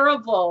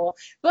terrible.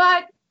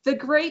 But the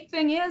great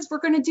thing is we're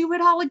going to do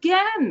it all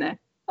again.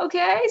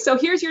 Okay, so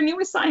here's your new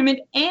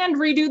assignment and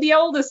redo the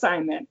old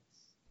assignment.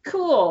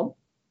 Cool.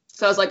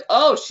 So I was like,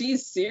 oh,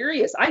 she's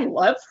serious. I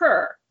love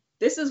her.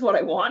 This is what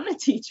I want in a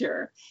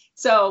teacher.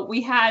 So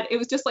it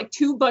was just like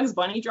 2 Bugs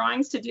Bunny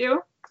drawings to do.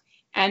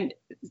 And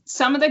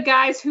some of the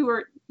guys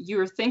who you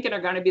were thinking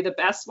are going to be the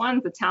best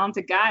ones, the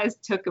talented guys,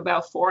 took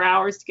about 4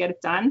 hours to get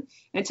it done.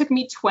 And it took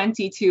me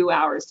 22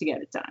 hours to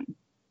get it done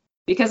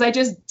because I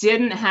just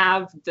didn't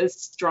have the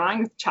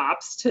drawing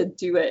chops to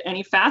do it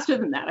any faster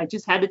than that. I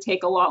just had to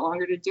take a lot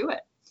longer to do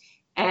it.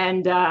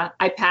 And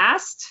I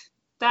passed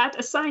that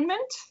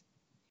assignment,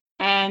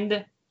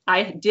 and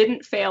I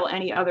didn't fail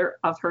any other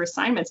of her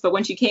assignments. But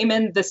when she came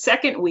in the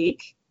second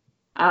week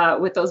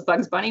with those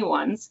Bugs Bunny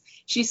ones,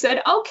 she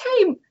said,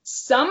 okay,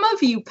 some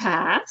of you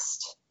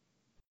passed.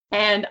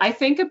 And I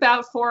think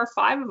about 4 or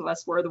 5 of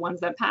us were the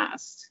ones that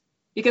passed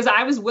because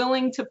I was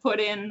willing to put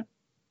in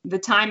the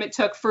time it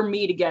took for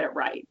me to get it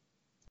right.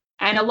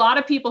 And a lot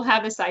of people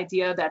have this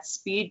idea that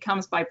speed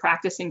comes by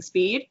practicing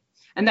speed,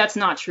 and that's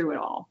not true at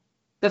all.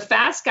 The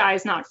fast guy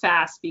is not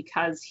fast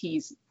because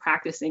he's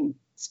practicing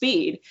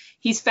speed.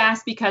 He's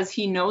fast because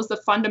he knows the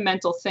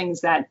fundamental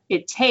things that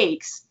it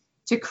takes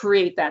to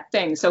create that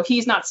thing. So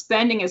he's not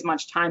spending as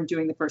much time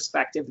doing the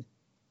perspective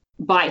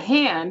by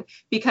hand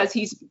because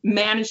he's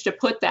managed to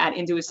put that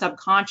into his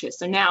subconscious.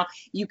 So now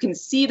you can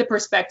see the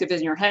perspective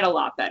in your head a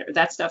lot better.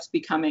 That stuff's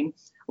becoming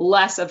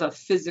less of a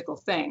physical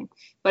thing.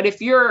 But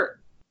if you're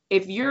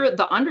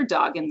the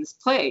underdog in this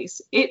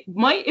place, it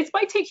might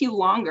take you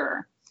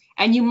longer.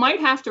 And you might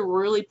have to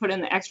really put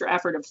in the extra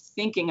effort of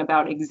thinking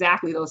about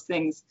exactly those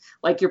things,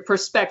 like your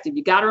perspective.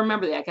 You got to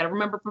remember that. You got to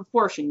remember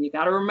proportion. You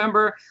got to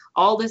remember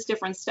all this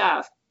different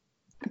stuff.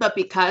 But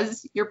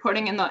because you're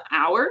putting in the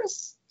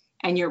hours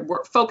and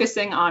you're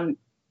focusing on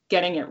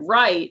getting it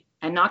right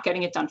and not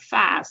getting it done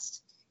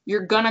fast,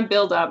 you're going to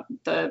build up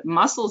the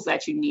muscles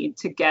that you need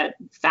to get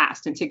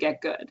fast and to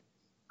get good.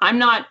 I'm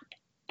not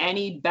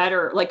any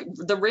better, like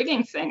the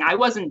rigging thing. I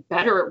wasn't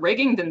better at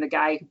rigging than the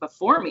guy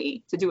before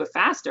me to do it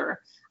faster.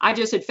 I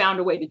just had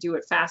found a way to do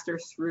it faster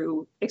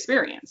through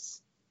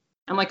experience.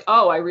 I'm like,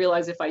 oh, I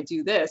realize if I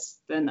do this,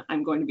 then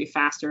I'm going to be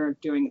faster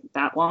doing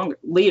that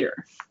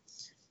later.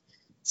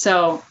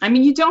 So, I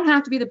mean, you don't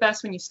have to be the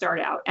best when you start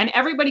out. And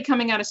everybody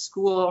coming out of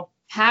school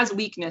has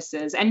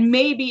weaknesses. And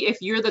maybe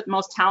if you're the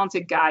most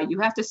talented guy, you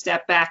have to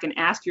step back and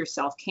ask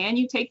yourself, can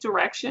you take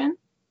direction?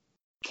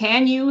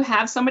 Can you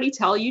have somebody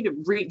tell you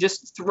to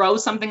just throw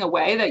something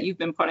away that you've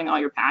been putting all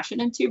your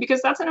passion into?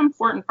 Because that's an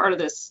important part of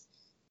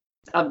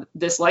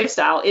this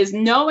lifestyle, is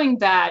knowing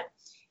that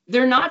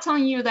they're not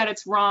telling you that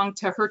it's wrong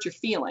to hurt your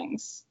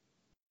feelings.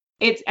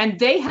 And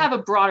they have a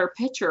broader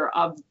picture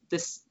of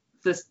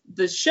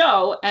the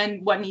show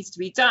and what needs to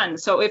be done.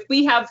 So if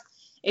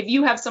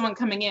you have someone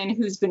coming in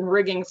who's been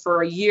rigging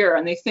for a year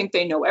and they think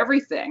they know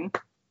everything,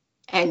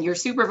 and your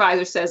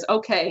supervisor says,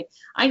 okay,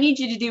 I need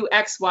you to do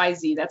X, Y,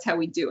 Z. That's how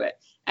we do it.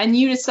 And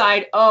you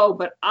decide, oh,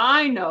 but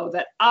I know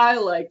that I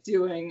like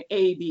doing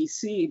A, B,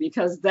 C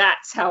because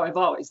that's how I've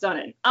always done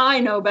it. I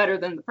know better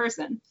than the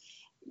person.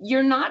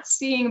 You're not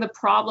seeing the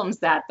problems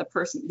that the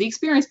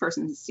experienced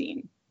person has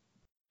seen.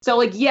 So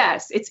like,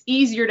 yes, it's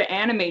easier to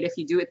animate if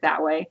you do it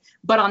that way,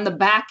 but on the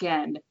back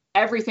end,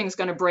 everything's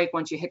going to break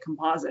once you hit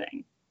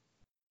compositing.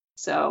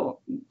 So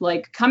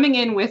like coming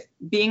in with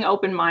being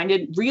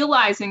open-minded,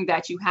 realizing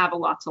that you have a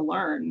lot to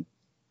learn,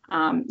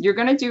 you're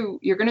going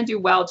to do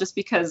well just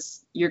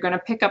because you're going to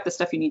pick up the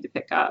stuff you need to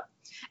pick up.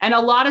 And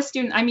a lot of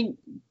students, I mean,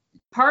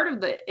 part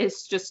of it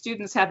is just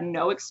students have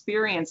no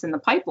experience in the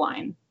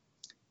pipeline.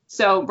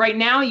 So right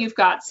now you've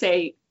got,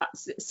 say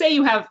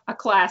you have a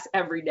class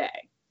every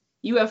day.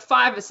 You have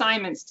 5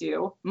 assignments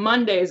due.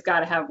 Monday's got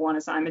to have 1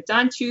 assignment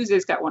done.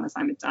 Tuesday's got 1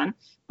 assignment done.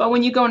 But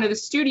when you go into the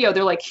studio,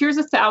 they're like, here's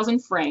 1,000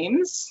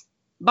 frames.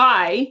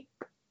 Bye.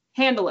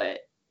 Handle it.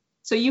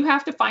 So you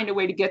have to find a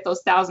way to get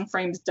those 1,000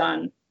 frames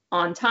done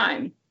on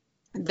time.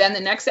 Then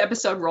the next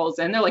episode rolls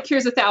in. They're like,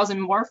 here's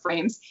 1,000 more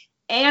frames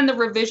and the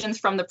revisions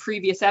from the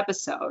previous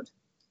episode.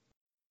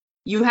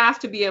 You have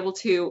to be able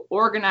to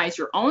organize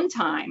your own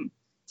time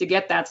to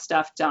get that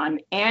stuff done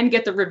and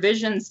get the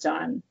revisions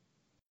done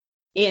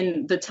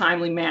in the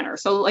timely manner.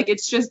 So like,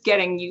 it's just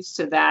getting used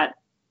to that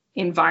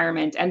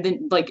environment and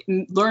then like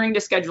learning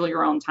to schedule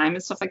your own time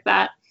and stuff like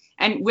that.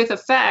 And with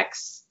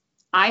effects,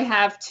 I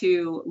have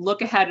to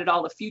look ahead at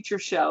all the future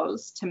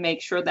shows to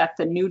make sure that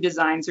the new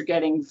designs are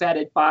getting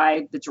vetted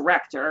by the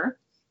director.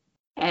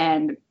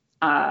 And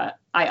I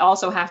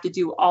also have to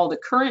do all the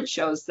current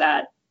shows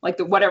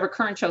whatever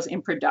current shows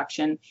in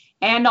production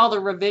and all the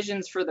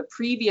revisions for the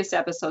previous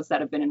episodes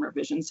that have been in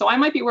revision. So I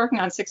might be working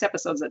on 6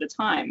 episodes at a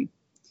time.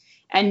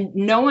 And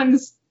no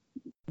one's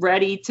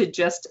ready to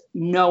just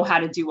know how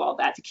to do all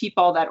that, to keep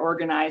all that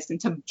organized and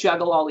to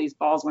juggle all these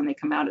balls when they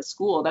come out of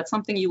school. That's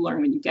something you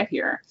learn when you get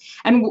here.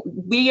 And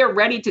we are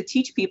ready to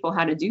teach people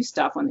how to do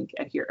stuff when they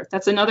get here.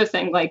 That's another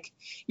thing. Like,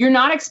 you're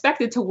not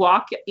expected to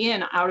walk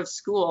in out of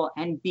school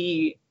and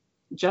be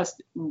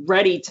just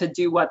ready to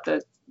do what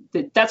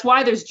that's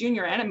why there's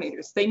junior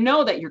animators. They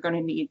know that you're going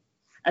to need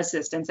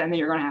assistance and that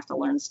you're going to have to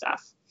learn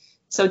stuff.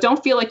 So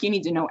don't feel like you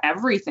need to know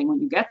everything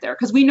when you get there,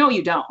 because we know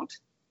you don't.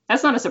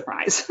 That's not a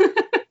surprise.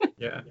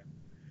 Yeah.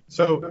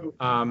 So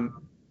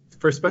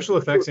for special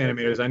effects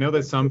animators, I know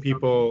that some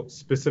people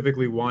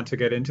specifically want to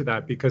get into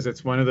that because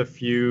it's one of the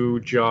few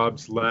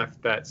jobs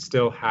left that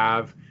still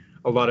have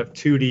a lot of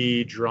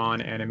 2D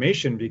drawn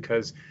animation,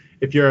 because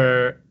if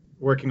you're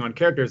working on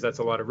characters, that's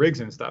a lot of rigs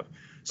and stuff.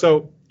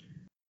 So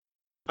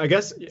I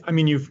guess, I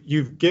mean,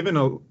 you've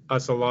given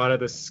us a lot of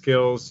the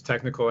skills,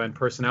 technical and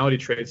personality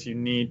traits you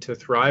need to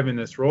thrive in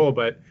this role.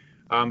 But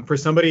for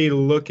somebody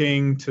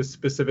looking to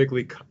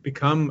specifically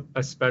become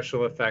a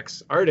special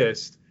effects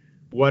artist,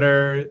 what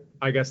are,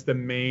 I guess, the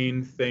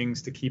main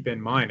things to keep in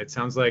mind? It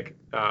sounds like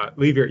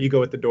leave your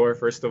ego at the door,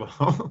 first of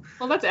all.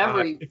 Well, that's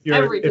every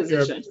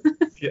position.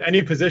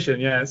 Any position,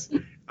 yes.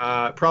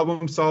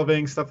 Problem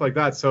solving, stuff like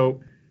that.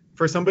 So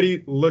for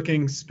somebody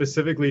looking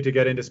specifically to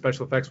get into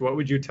special effects, what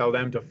would you tell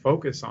them to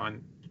focus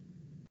on?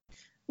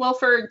 Well,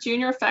 for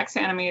junior effects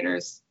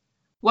animators,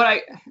 what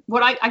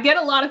I get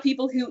a lot of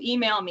people who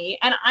email me,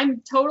 and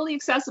I'm totally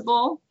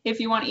accessible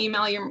if you want to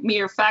email me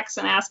your effects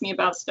and ask me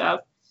about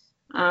stuff.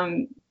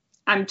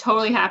 I'm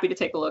totally happy to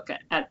take a look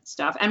at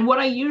stuff. And what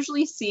I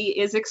usually see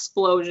is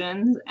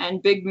explosions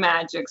and big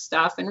magic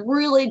stuff and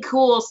really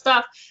cool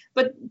stuff,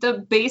 but the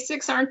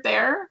basics aren't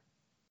there.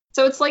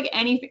 So it's like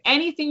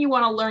anything you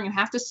want to learn, you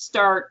have to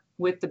start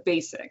with the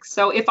basics.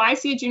 So if I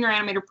see a junior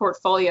animator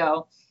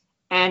portfolio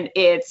and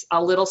it's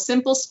a little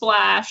simple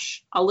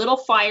splash, a little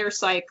fire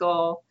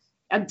cycle,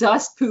 a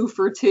dust poof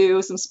or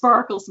two, some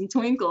sparkles, some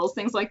twinkles,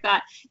 things like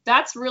that,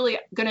 that's really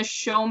going to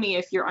show me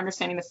if you're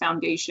understanding the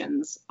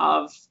foundations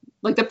of,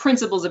 like, the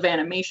principles of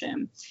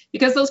animation.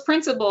 Because those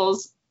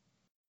principles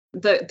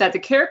that the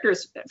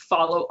characters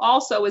follow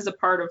also is a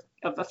part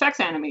of effects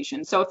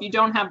animation. So if you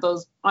don't have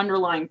those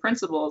underlying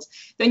principles,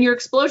 then your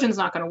explosion is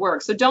not going to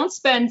work. So don't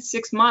spend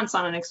 6 months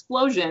on an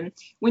explosion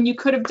when you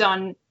could have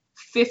done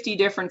 50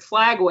 different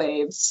flag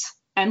waves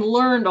and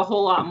learned a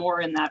whole lot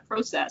more in that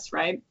process,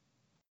 right?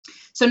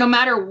 So no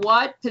matter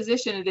what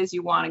position it is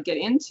you want to get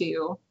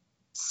into,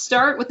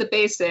 start with the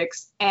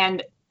basics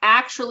and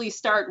actually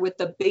start with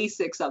the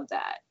basics of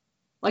that.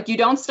 Like, you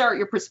don't start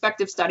your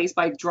perspective studies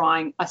by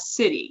drawing a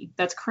city.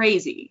 That's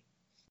crazy.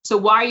 So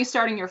why are you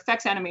starting your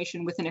effects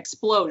animation with an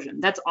explosion?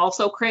 That's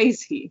also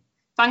crazy.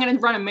 If I'm going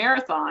to run a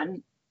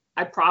marathon,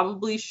 I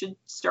probably should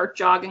start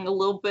jogging a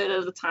little bit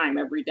at a time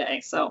every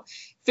day. So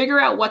figure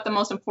out what the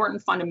most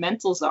important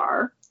fundamentals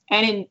are.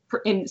 And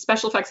in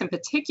special effects in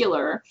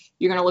particular,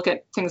 you're going to look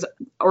at things,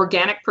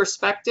 organic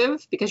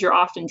perspective, because you're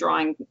often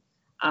drawing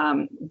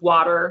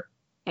water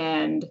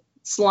and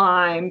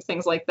slime,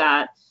 things like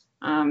that.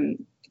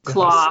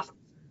 Cloth,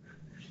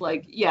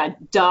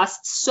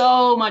 dust,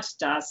 so much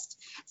dust.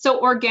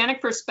 So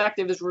organic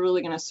perspective is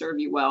really going to serve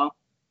you well.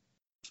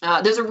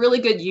 There's a really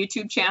good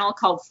YouTube channel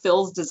called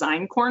Phil's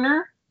Design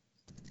Corner,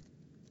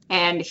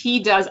 and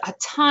he does a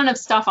ton of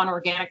stuff on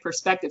organic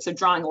perspective, so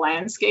drawing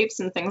landscapes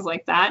and things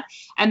like that.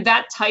 And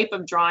that type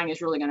of drawing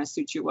is really going to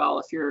suit you well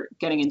if you're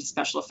getting into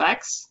special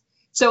effects.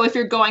 So if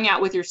you're going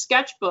out with your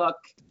sketchbook,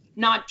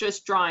 not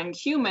just drawing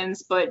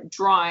humans, but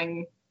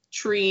drawing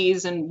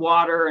trees and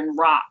water and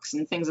rocks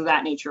and things of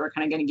that nature are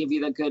kind of going to give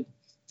you the good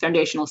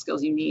foundational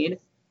skills you need.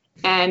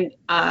 And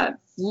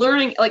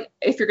learning, like,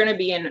 if you're going to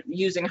be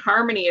using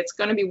Harmony, it's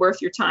going to be worth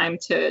your time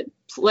to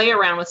play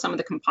around with some of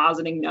the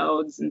compositing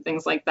nodes and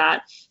things like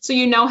that, so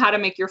you know how to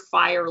make your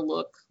fire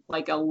look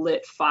like a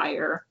lit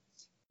fire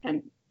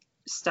and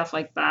stuff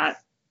like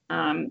that.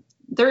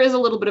 There is a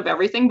little bit of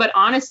everything, but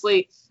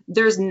honestly,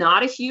 there's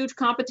not a huge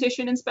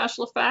competition in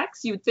special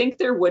effects. You'd think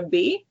there would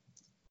be,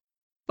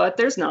 but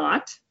there's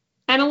not.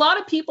 And a lot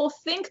of people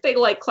think they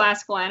like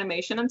classical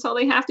animation until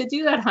they have to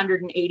do that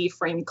 180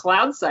 frame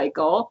cloud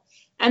cycle.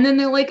 And then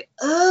they're like,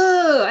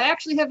 oh, I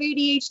actually have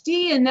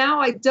ADHD and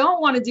now I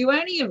don't want to do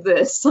any of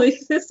this. Like,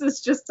 this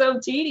is just so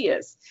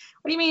tedious.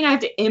 What do you mean I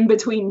have to in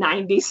between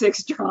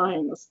 96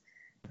 drawings?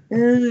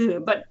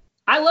 Ugh. But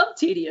I love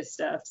tedious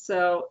stuff.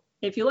 So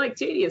if you like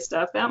tedious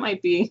stuff, that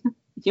might be,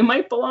 you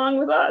might belong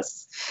with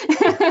us.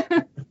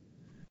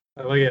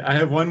 I like it. I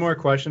have one more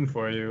question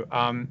for you.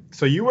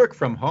 So you work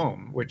from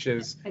home, which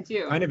is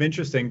kind of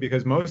interesting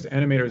because most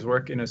animators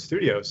work in a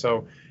studio.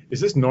 So is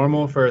this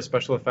normal for a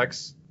special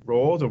effects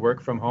role to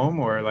work from home,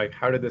 or like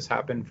how did this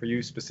happen for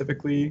you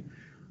specifically?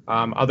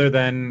 Other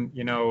than,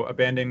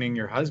 abandoning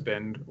your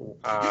husband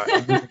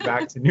and moving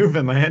back to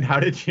Newfoundland, how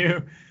did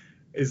you?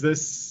 Is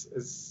this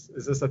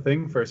a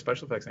thing for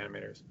special effects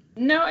animators?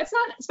 No, it's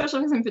not special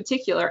effects in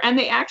particular, and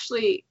they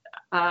actually.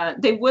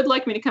 They would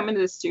like me to come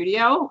into the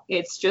studio.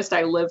 It's just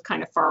I live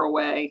kind of far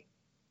away,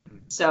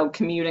 so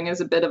commuting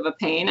is a bit of a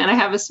pain. And I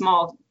have a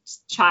small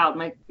child.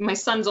 My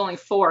son's only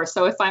 4,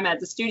 so if I'm at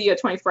the studio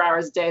 24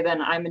 hours a day,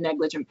 then I'm a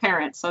negligent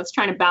parent. So it's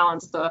trying to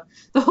balance the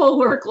whole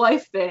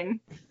work-life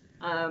thing.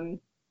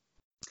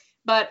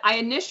 But I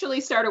initially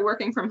started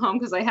working from home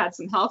because I had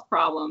some health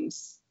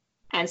problems,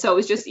 and so it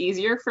was just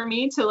easier for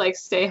me to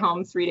stay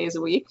home 3 days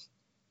a week.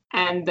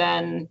 And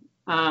then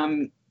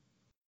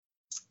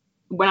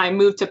when I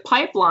moved to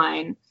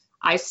Pipeline,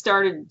 I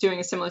started doing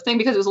a similar thing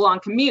because it was a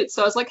long commute.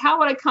 So I was like, how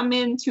would I come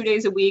in 2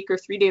 days a week or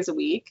 3 days a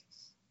week?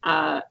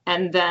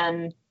 And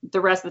then the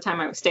rest of the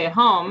time I would stay at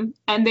home.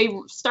 And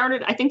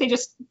I think they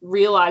just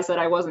realized that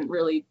I wasn't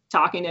really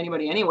talking to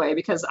anybody anyway,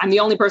 because I'm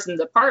the only person in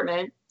the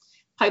apartment.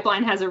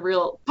 Pipeline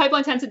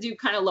tends to do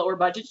kind of lower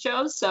budget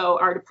shows. So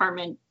our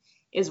department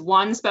is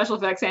one special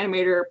effects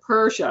animator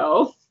per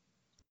show,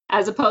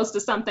 as opposed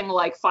to something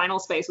like Final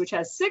Space, which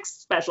has 6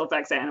 special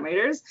effects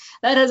animators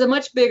that has a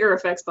much bigger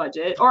effects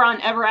budget. Or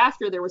on Ever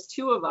After, there was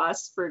 2 of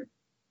us for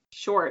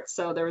shorts.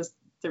 So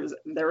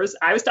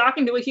I was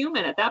talking to a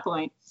human at that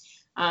point.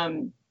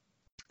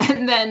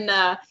 And then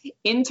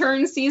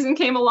intern season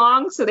came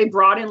along, so they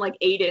brought in like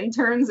 8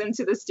 interns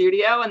into the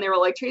studio, and they were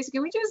like, Tracy,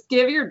 can we just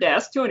give your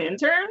desk to an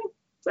intern?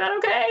 Is that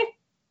okay?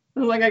 I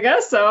was like, I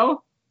guess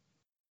so.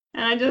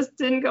 And I just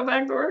didn't go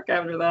back to work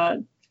after that.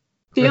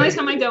 The only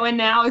time I go in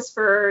now is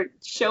for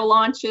show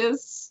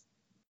launches.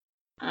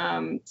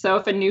 So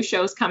if a new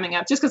show's coming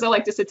up, just because I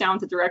like to sit down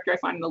with the director, I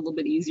find it a little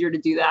bit easier to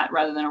do that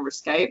rather than over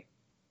Skype.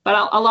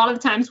 But a lot of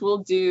the times we'll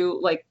do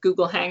like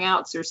Google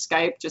Hangouts or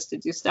Skype just to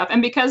do stuff.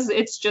 And because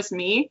it's just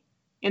me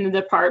in the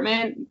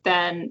department,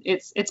 then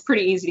it's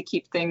pretty easy to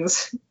keep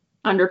things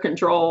under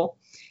control.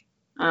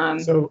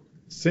 So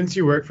since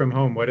you work from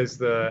home, what does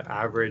the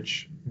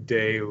average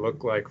day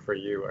look like for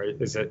you? Or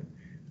is it,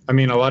 I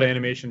mean, a lot of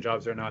animation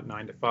jobs are not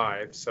 9 to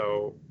 5.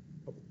 So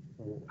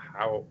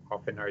how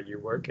often are you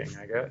working,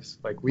 I guess?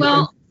 Like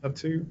weekends up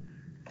to?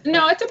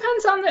 No, it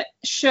depends on the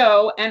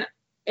show and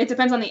it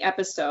depends on the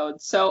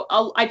episode. So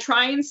I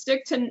try and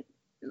stick to,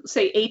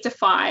 say, 8 to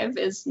 5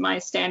 is my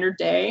standard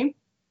day.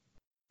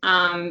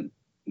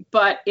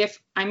 But if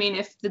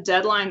the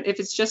deadline,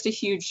 if it's just a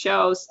huge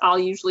show, I'll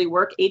usually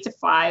work 8 to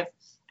 5.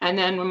 And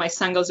then when my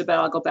son goes to bed,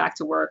 I'll go back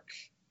to work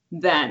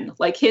then.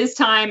 Like his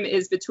time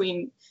is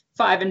between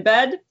 5 and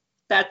bed.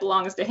 That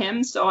belongs to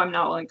him. So I'm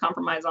not willing to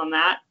compromise on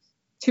that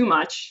too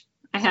much.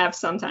 I have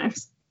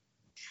sometimes.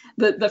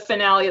 The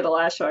finale of the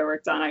last show I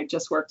worked on, I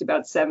just worked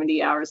about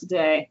 70 hours a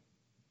day.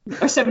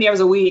 Or 70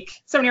 hours a week.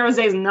 70 hours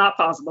a day is not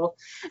possible.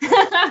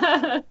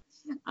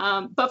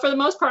 But for the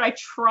most part, I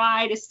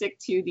try to stick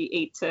to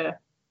the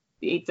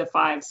 8 to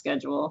 5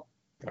 schedule.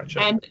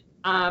 Gotcha.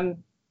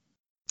 And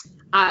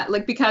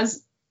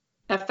because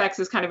effects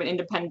is kind of an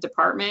independent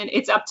department,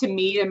 it's up to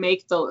me to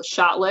make the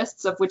shot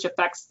lists of which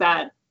effects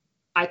that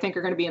I think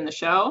are going to be in the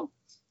show.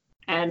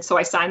 And so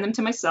I sign them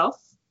to myself,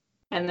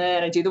 and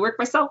then I do the work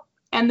myself,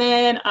 and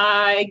then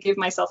I give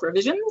myself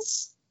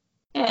revisions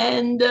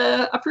and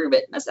approve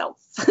it myself.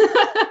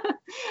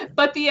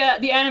 But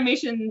the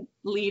animation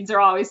leads are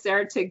always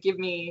there to give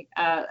me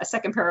a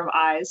second pair of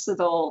eyes.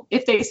 So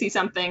if they see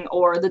something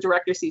or the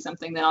director sees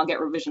something, then I'll get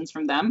revisions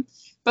from them.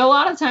 But a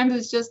lot of times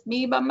it's just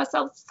me by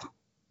myself.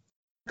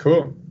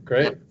 Cool.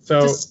 Great. Yep.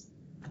 So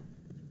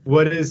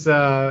what is,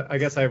 I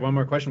guess I have one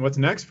more question. What's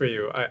next for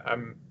you?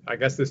 I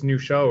guess this new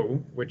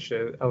show, which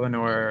is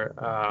Eleanor.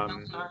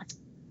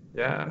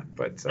 Yeah,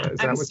 but is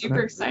that I'm super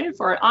excited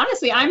for it.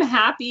 Honestly, I'm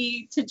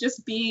happy to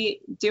just be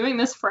doing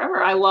this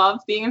forever. I love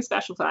being in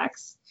special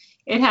effects.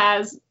 It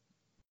has,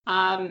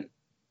 I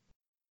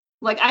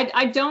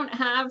don't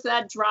have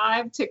that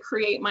drive to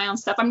create my own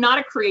stuff. I'm not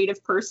a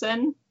creative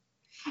person.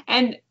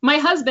 And my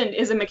husband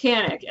is a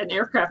mechanic, an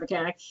aircraft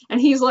mechanic,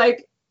 and he's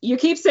like, you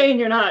keep saying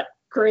you're not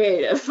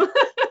creative.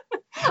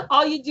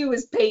 All you do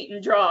is paint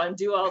and draw and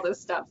do all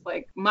this stuff.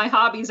 Like my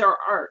hobbies are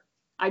art.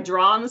 I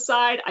draw on the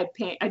side. I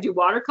paint. I do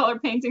watercolor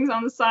paintings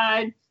on the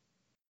side.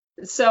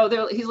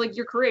 So he's like,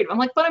 you're creative. I'm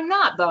like, but I'm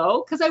not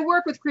though, because I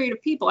work with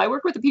creative people. I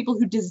work with the people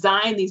who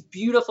design these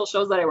beautiful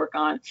shows that I work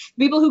on,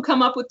 people who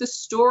come up with the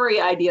story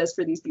ideas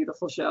for these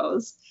beautiful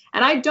shows.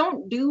 And I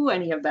don't do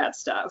any of that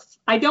stuff.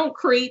 I don't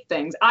create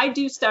things. I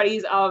do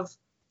studies of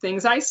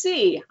things I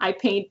see. I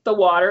paint the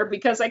water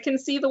because I can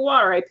see the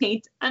water. I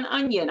paint an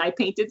onion. I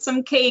painted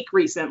some cake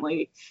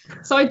recently.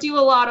 So I do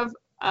a lot of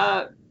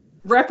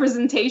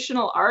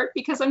representational art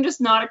because I'm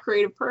just not a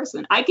creative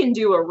person. I can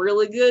do a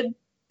really good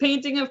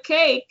painting of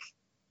cake,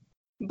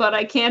 but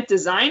I can't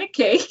design a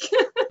cake.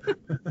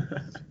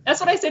 That's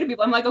what I say to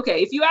people. I'm like,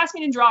 okay, if you ask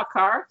me to draw a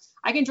car,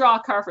 I can draw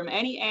a car from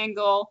any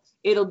angle.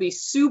 It'll be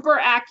super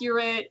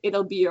accurate.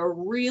 It'll be a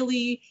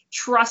really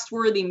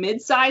trustworthy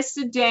mid-sized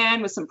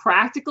sedan with some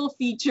practical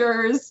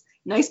features,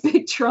 nice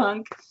big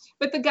trunk.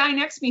 But the guy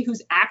next to me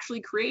who's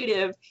actually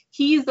creative,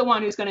 he's the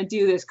one who's going to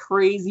do this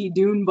crazy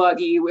dune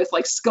buggy with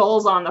like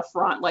skulls on the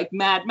front, like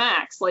Mad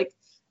Max. Like,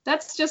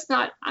 that's just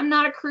not, I'm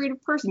not a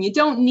creative person. You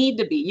don't need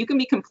to be. You can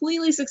be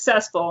completely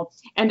successful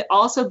and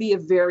also be a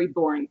very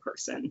boring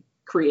person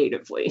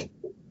creatively.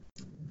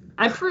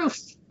 I'm proof.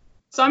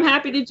 So I'm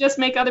happy to just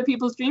make other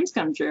people's dreams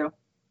come true.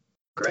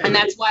 Great. And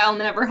that's why I'll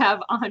never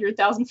have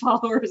 100,000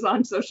 followers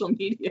on social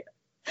media.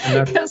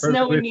 Because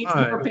no one needs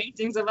more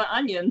paintings of an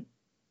onion.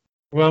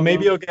 Well,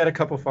 maybe you'll get a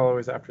couple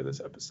followers after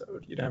this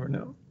episode. You never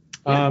know.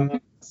 Yeah.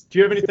 Do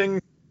you have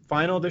anything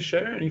final to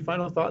share? Any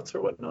final thoughts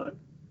or whatnot?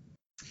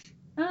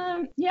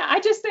 Yeah, I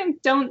just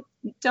think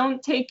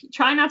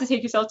try not to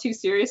take yourself too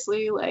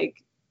seriously. Like,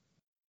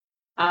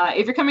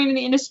 if you're coming into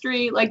the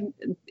industry, like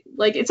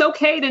it's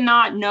okay to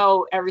not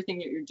know everything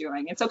that you're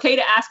doing. It's okay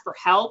to ask for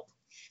help.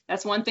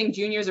 That's one thing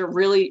juniors are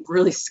really,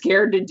 really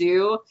scared to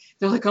do.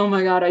 They're like, oh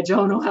my God, I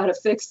don't know how to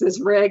fix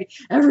this rig.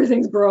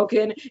 Everything's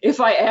broken.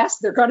 If I ask,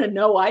 they're going to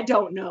know I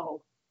don't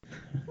know.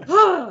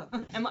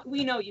 And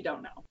we know you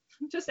don't know.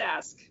 Just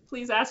ask.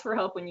 Please ask for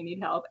help when you need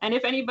help. And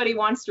if anybody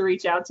wants to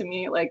reach out to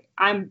me, like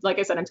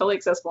I said, I'm totally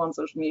accessible on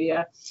social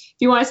media. If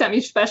you want to send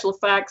me special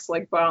effects,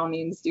 like by all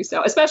means do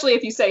so. Especially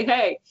if you say,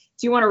 hey,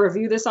 do you want to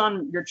review this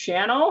on your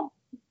channel?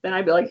 Then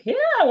I'd be like, yeah,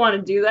 I want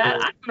to do that.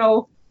 I don't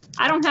know.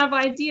 I don't have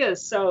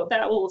ideas, so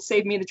that will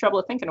save me the trouble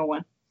of thinking of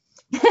one.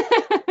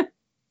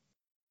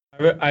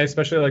 I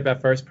especially like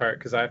that first part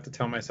because I have to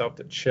tell myself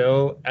to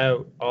chill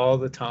out all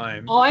the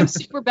time. Oh, I'm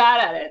super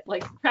bad at it.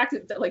 Like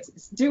practice, like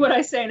do what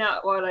I say,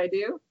 not what I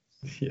do.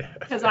 Yeah.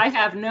 Because I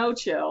have no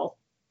chill,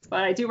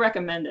 but I do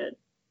recommend it.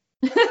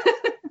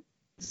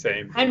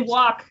 Same. And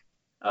walk.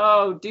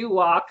 Oh, do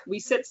walk. We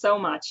sit so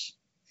much.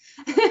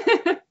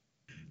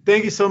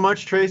 Thank you so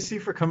much, Tracy,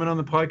 for coming on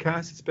the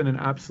podcast. It's been an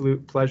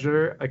absolute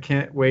pleasure. I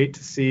can't wait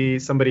to see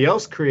somebody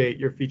else create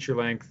your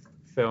feature-length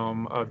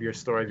film of your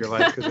story of your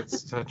life because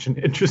it's such an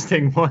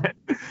interesting one.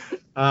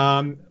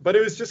 But it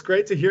was just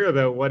great to hear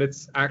about what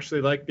it's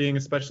actually like being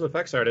a special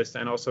effects artist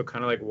and also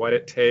kind of like what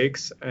it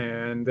takes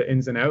and the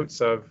ins and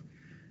outs of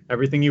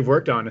everything you've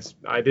worked on.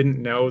 I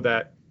didn't know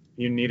that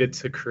you needed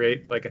to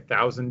create like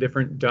 1,000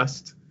 different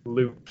dust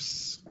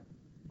loops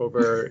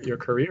over your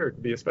career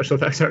to be a special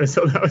effects artist.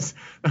 So that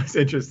was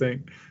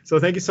interesting. So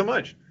thank you so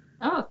much.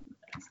 Oh,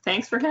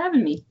 thanks for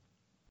having me.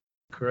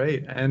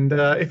 Great. And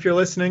if you're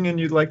listening and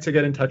you'd like to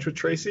get in touch with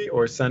Tracy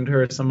or send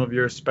her some of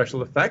your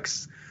special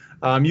effects,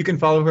 you can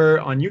follow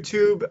her on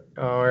YouTube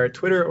or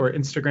Twitter or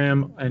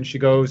Instagram, and she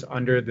goes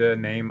under the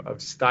name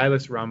of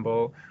Stylus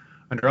Rumble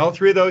under all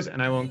three of those,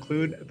 and I will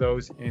include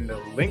those in the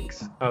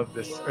links of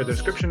this or the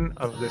description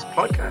of this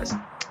podcast.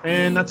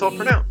 And that's all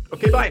for now.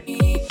 Okay,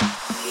 bye.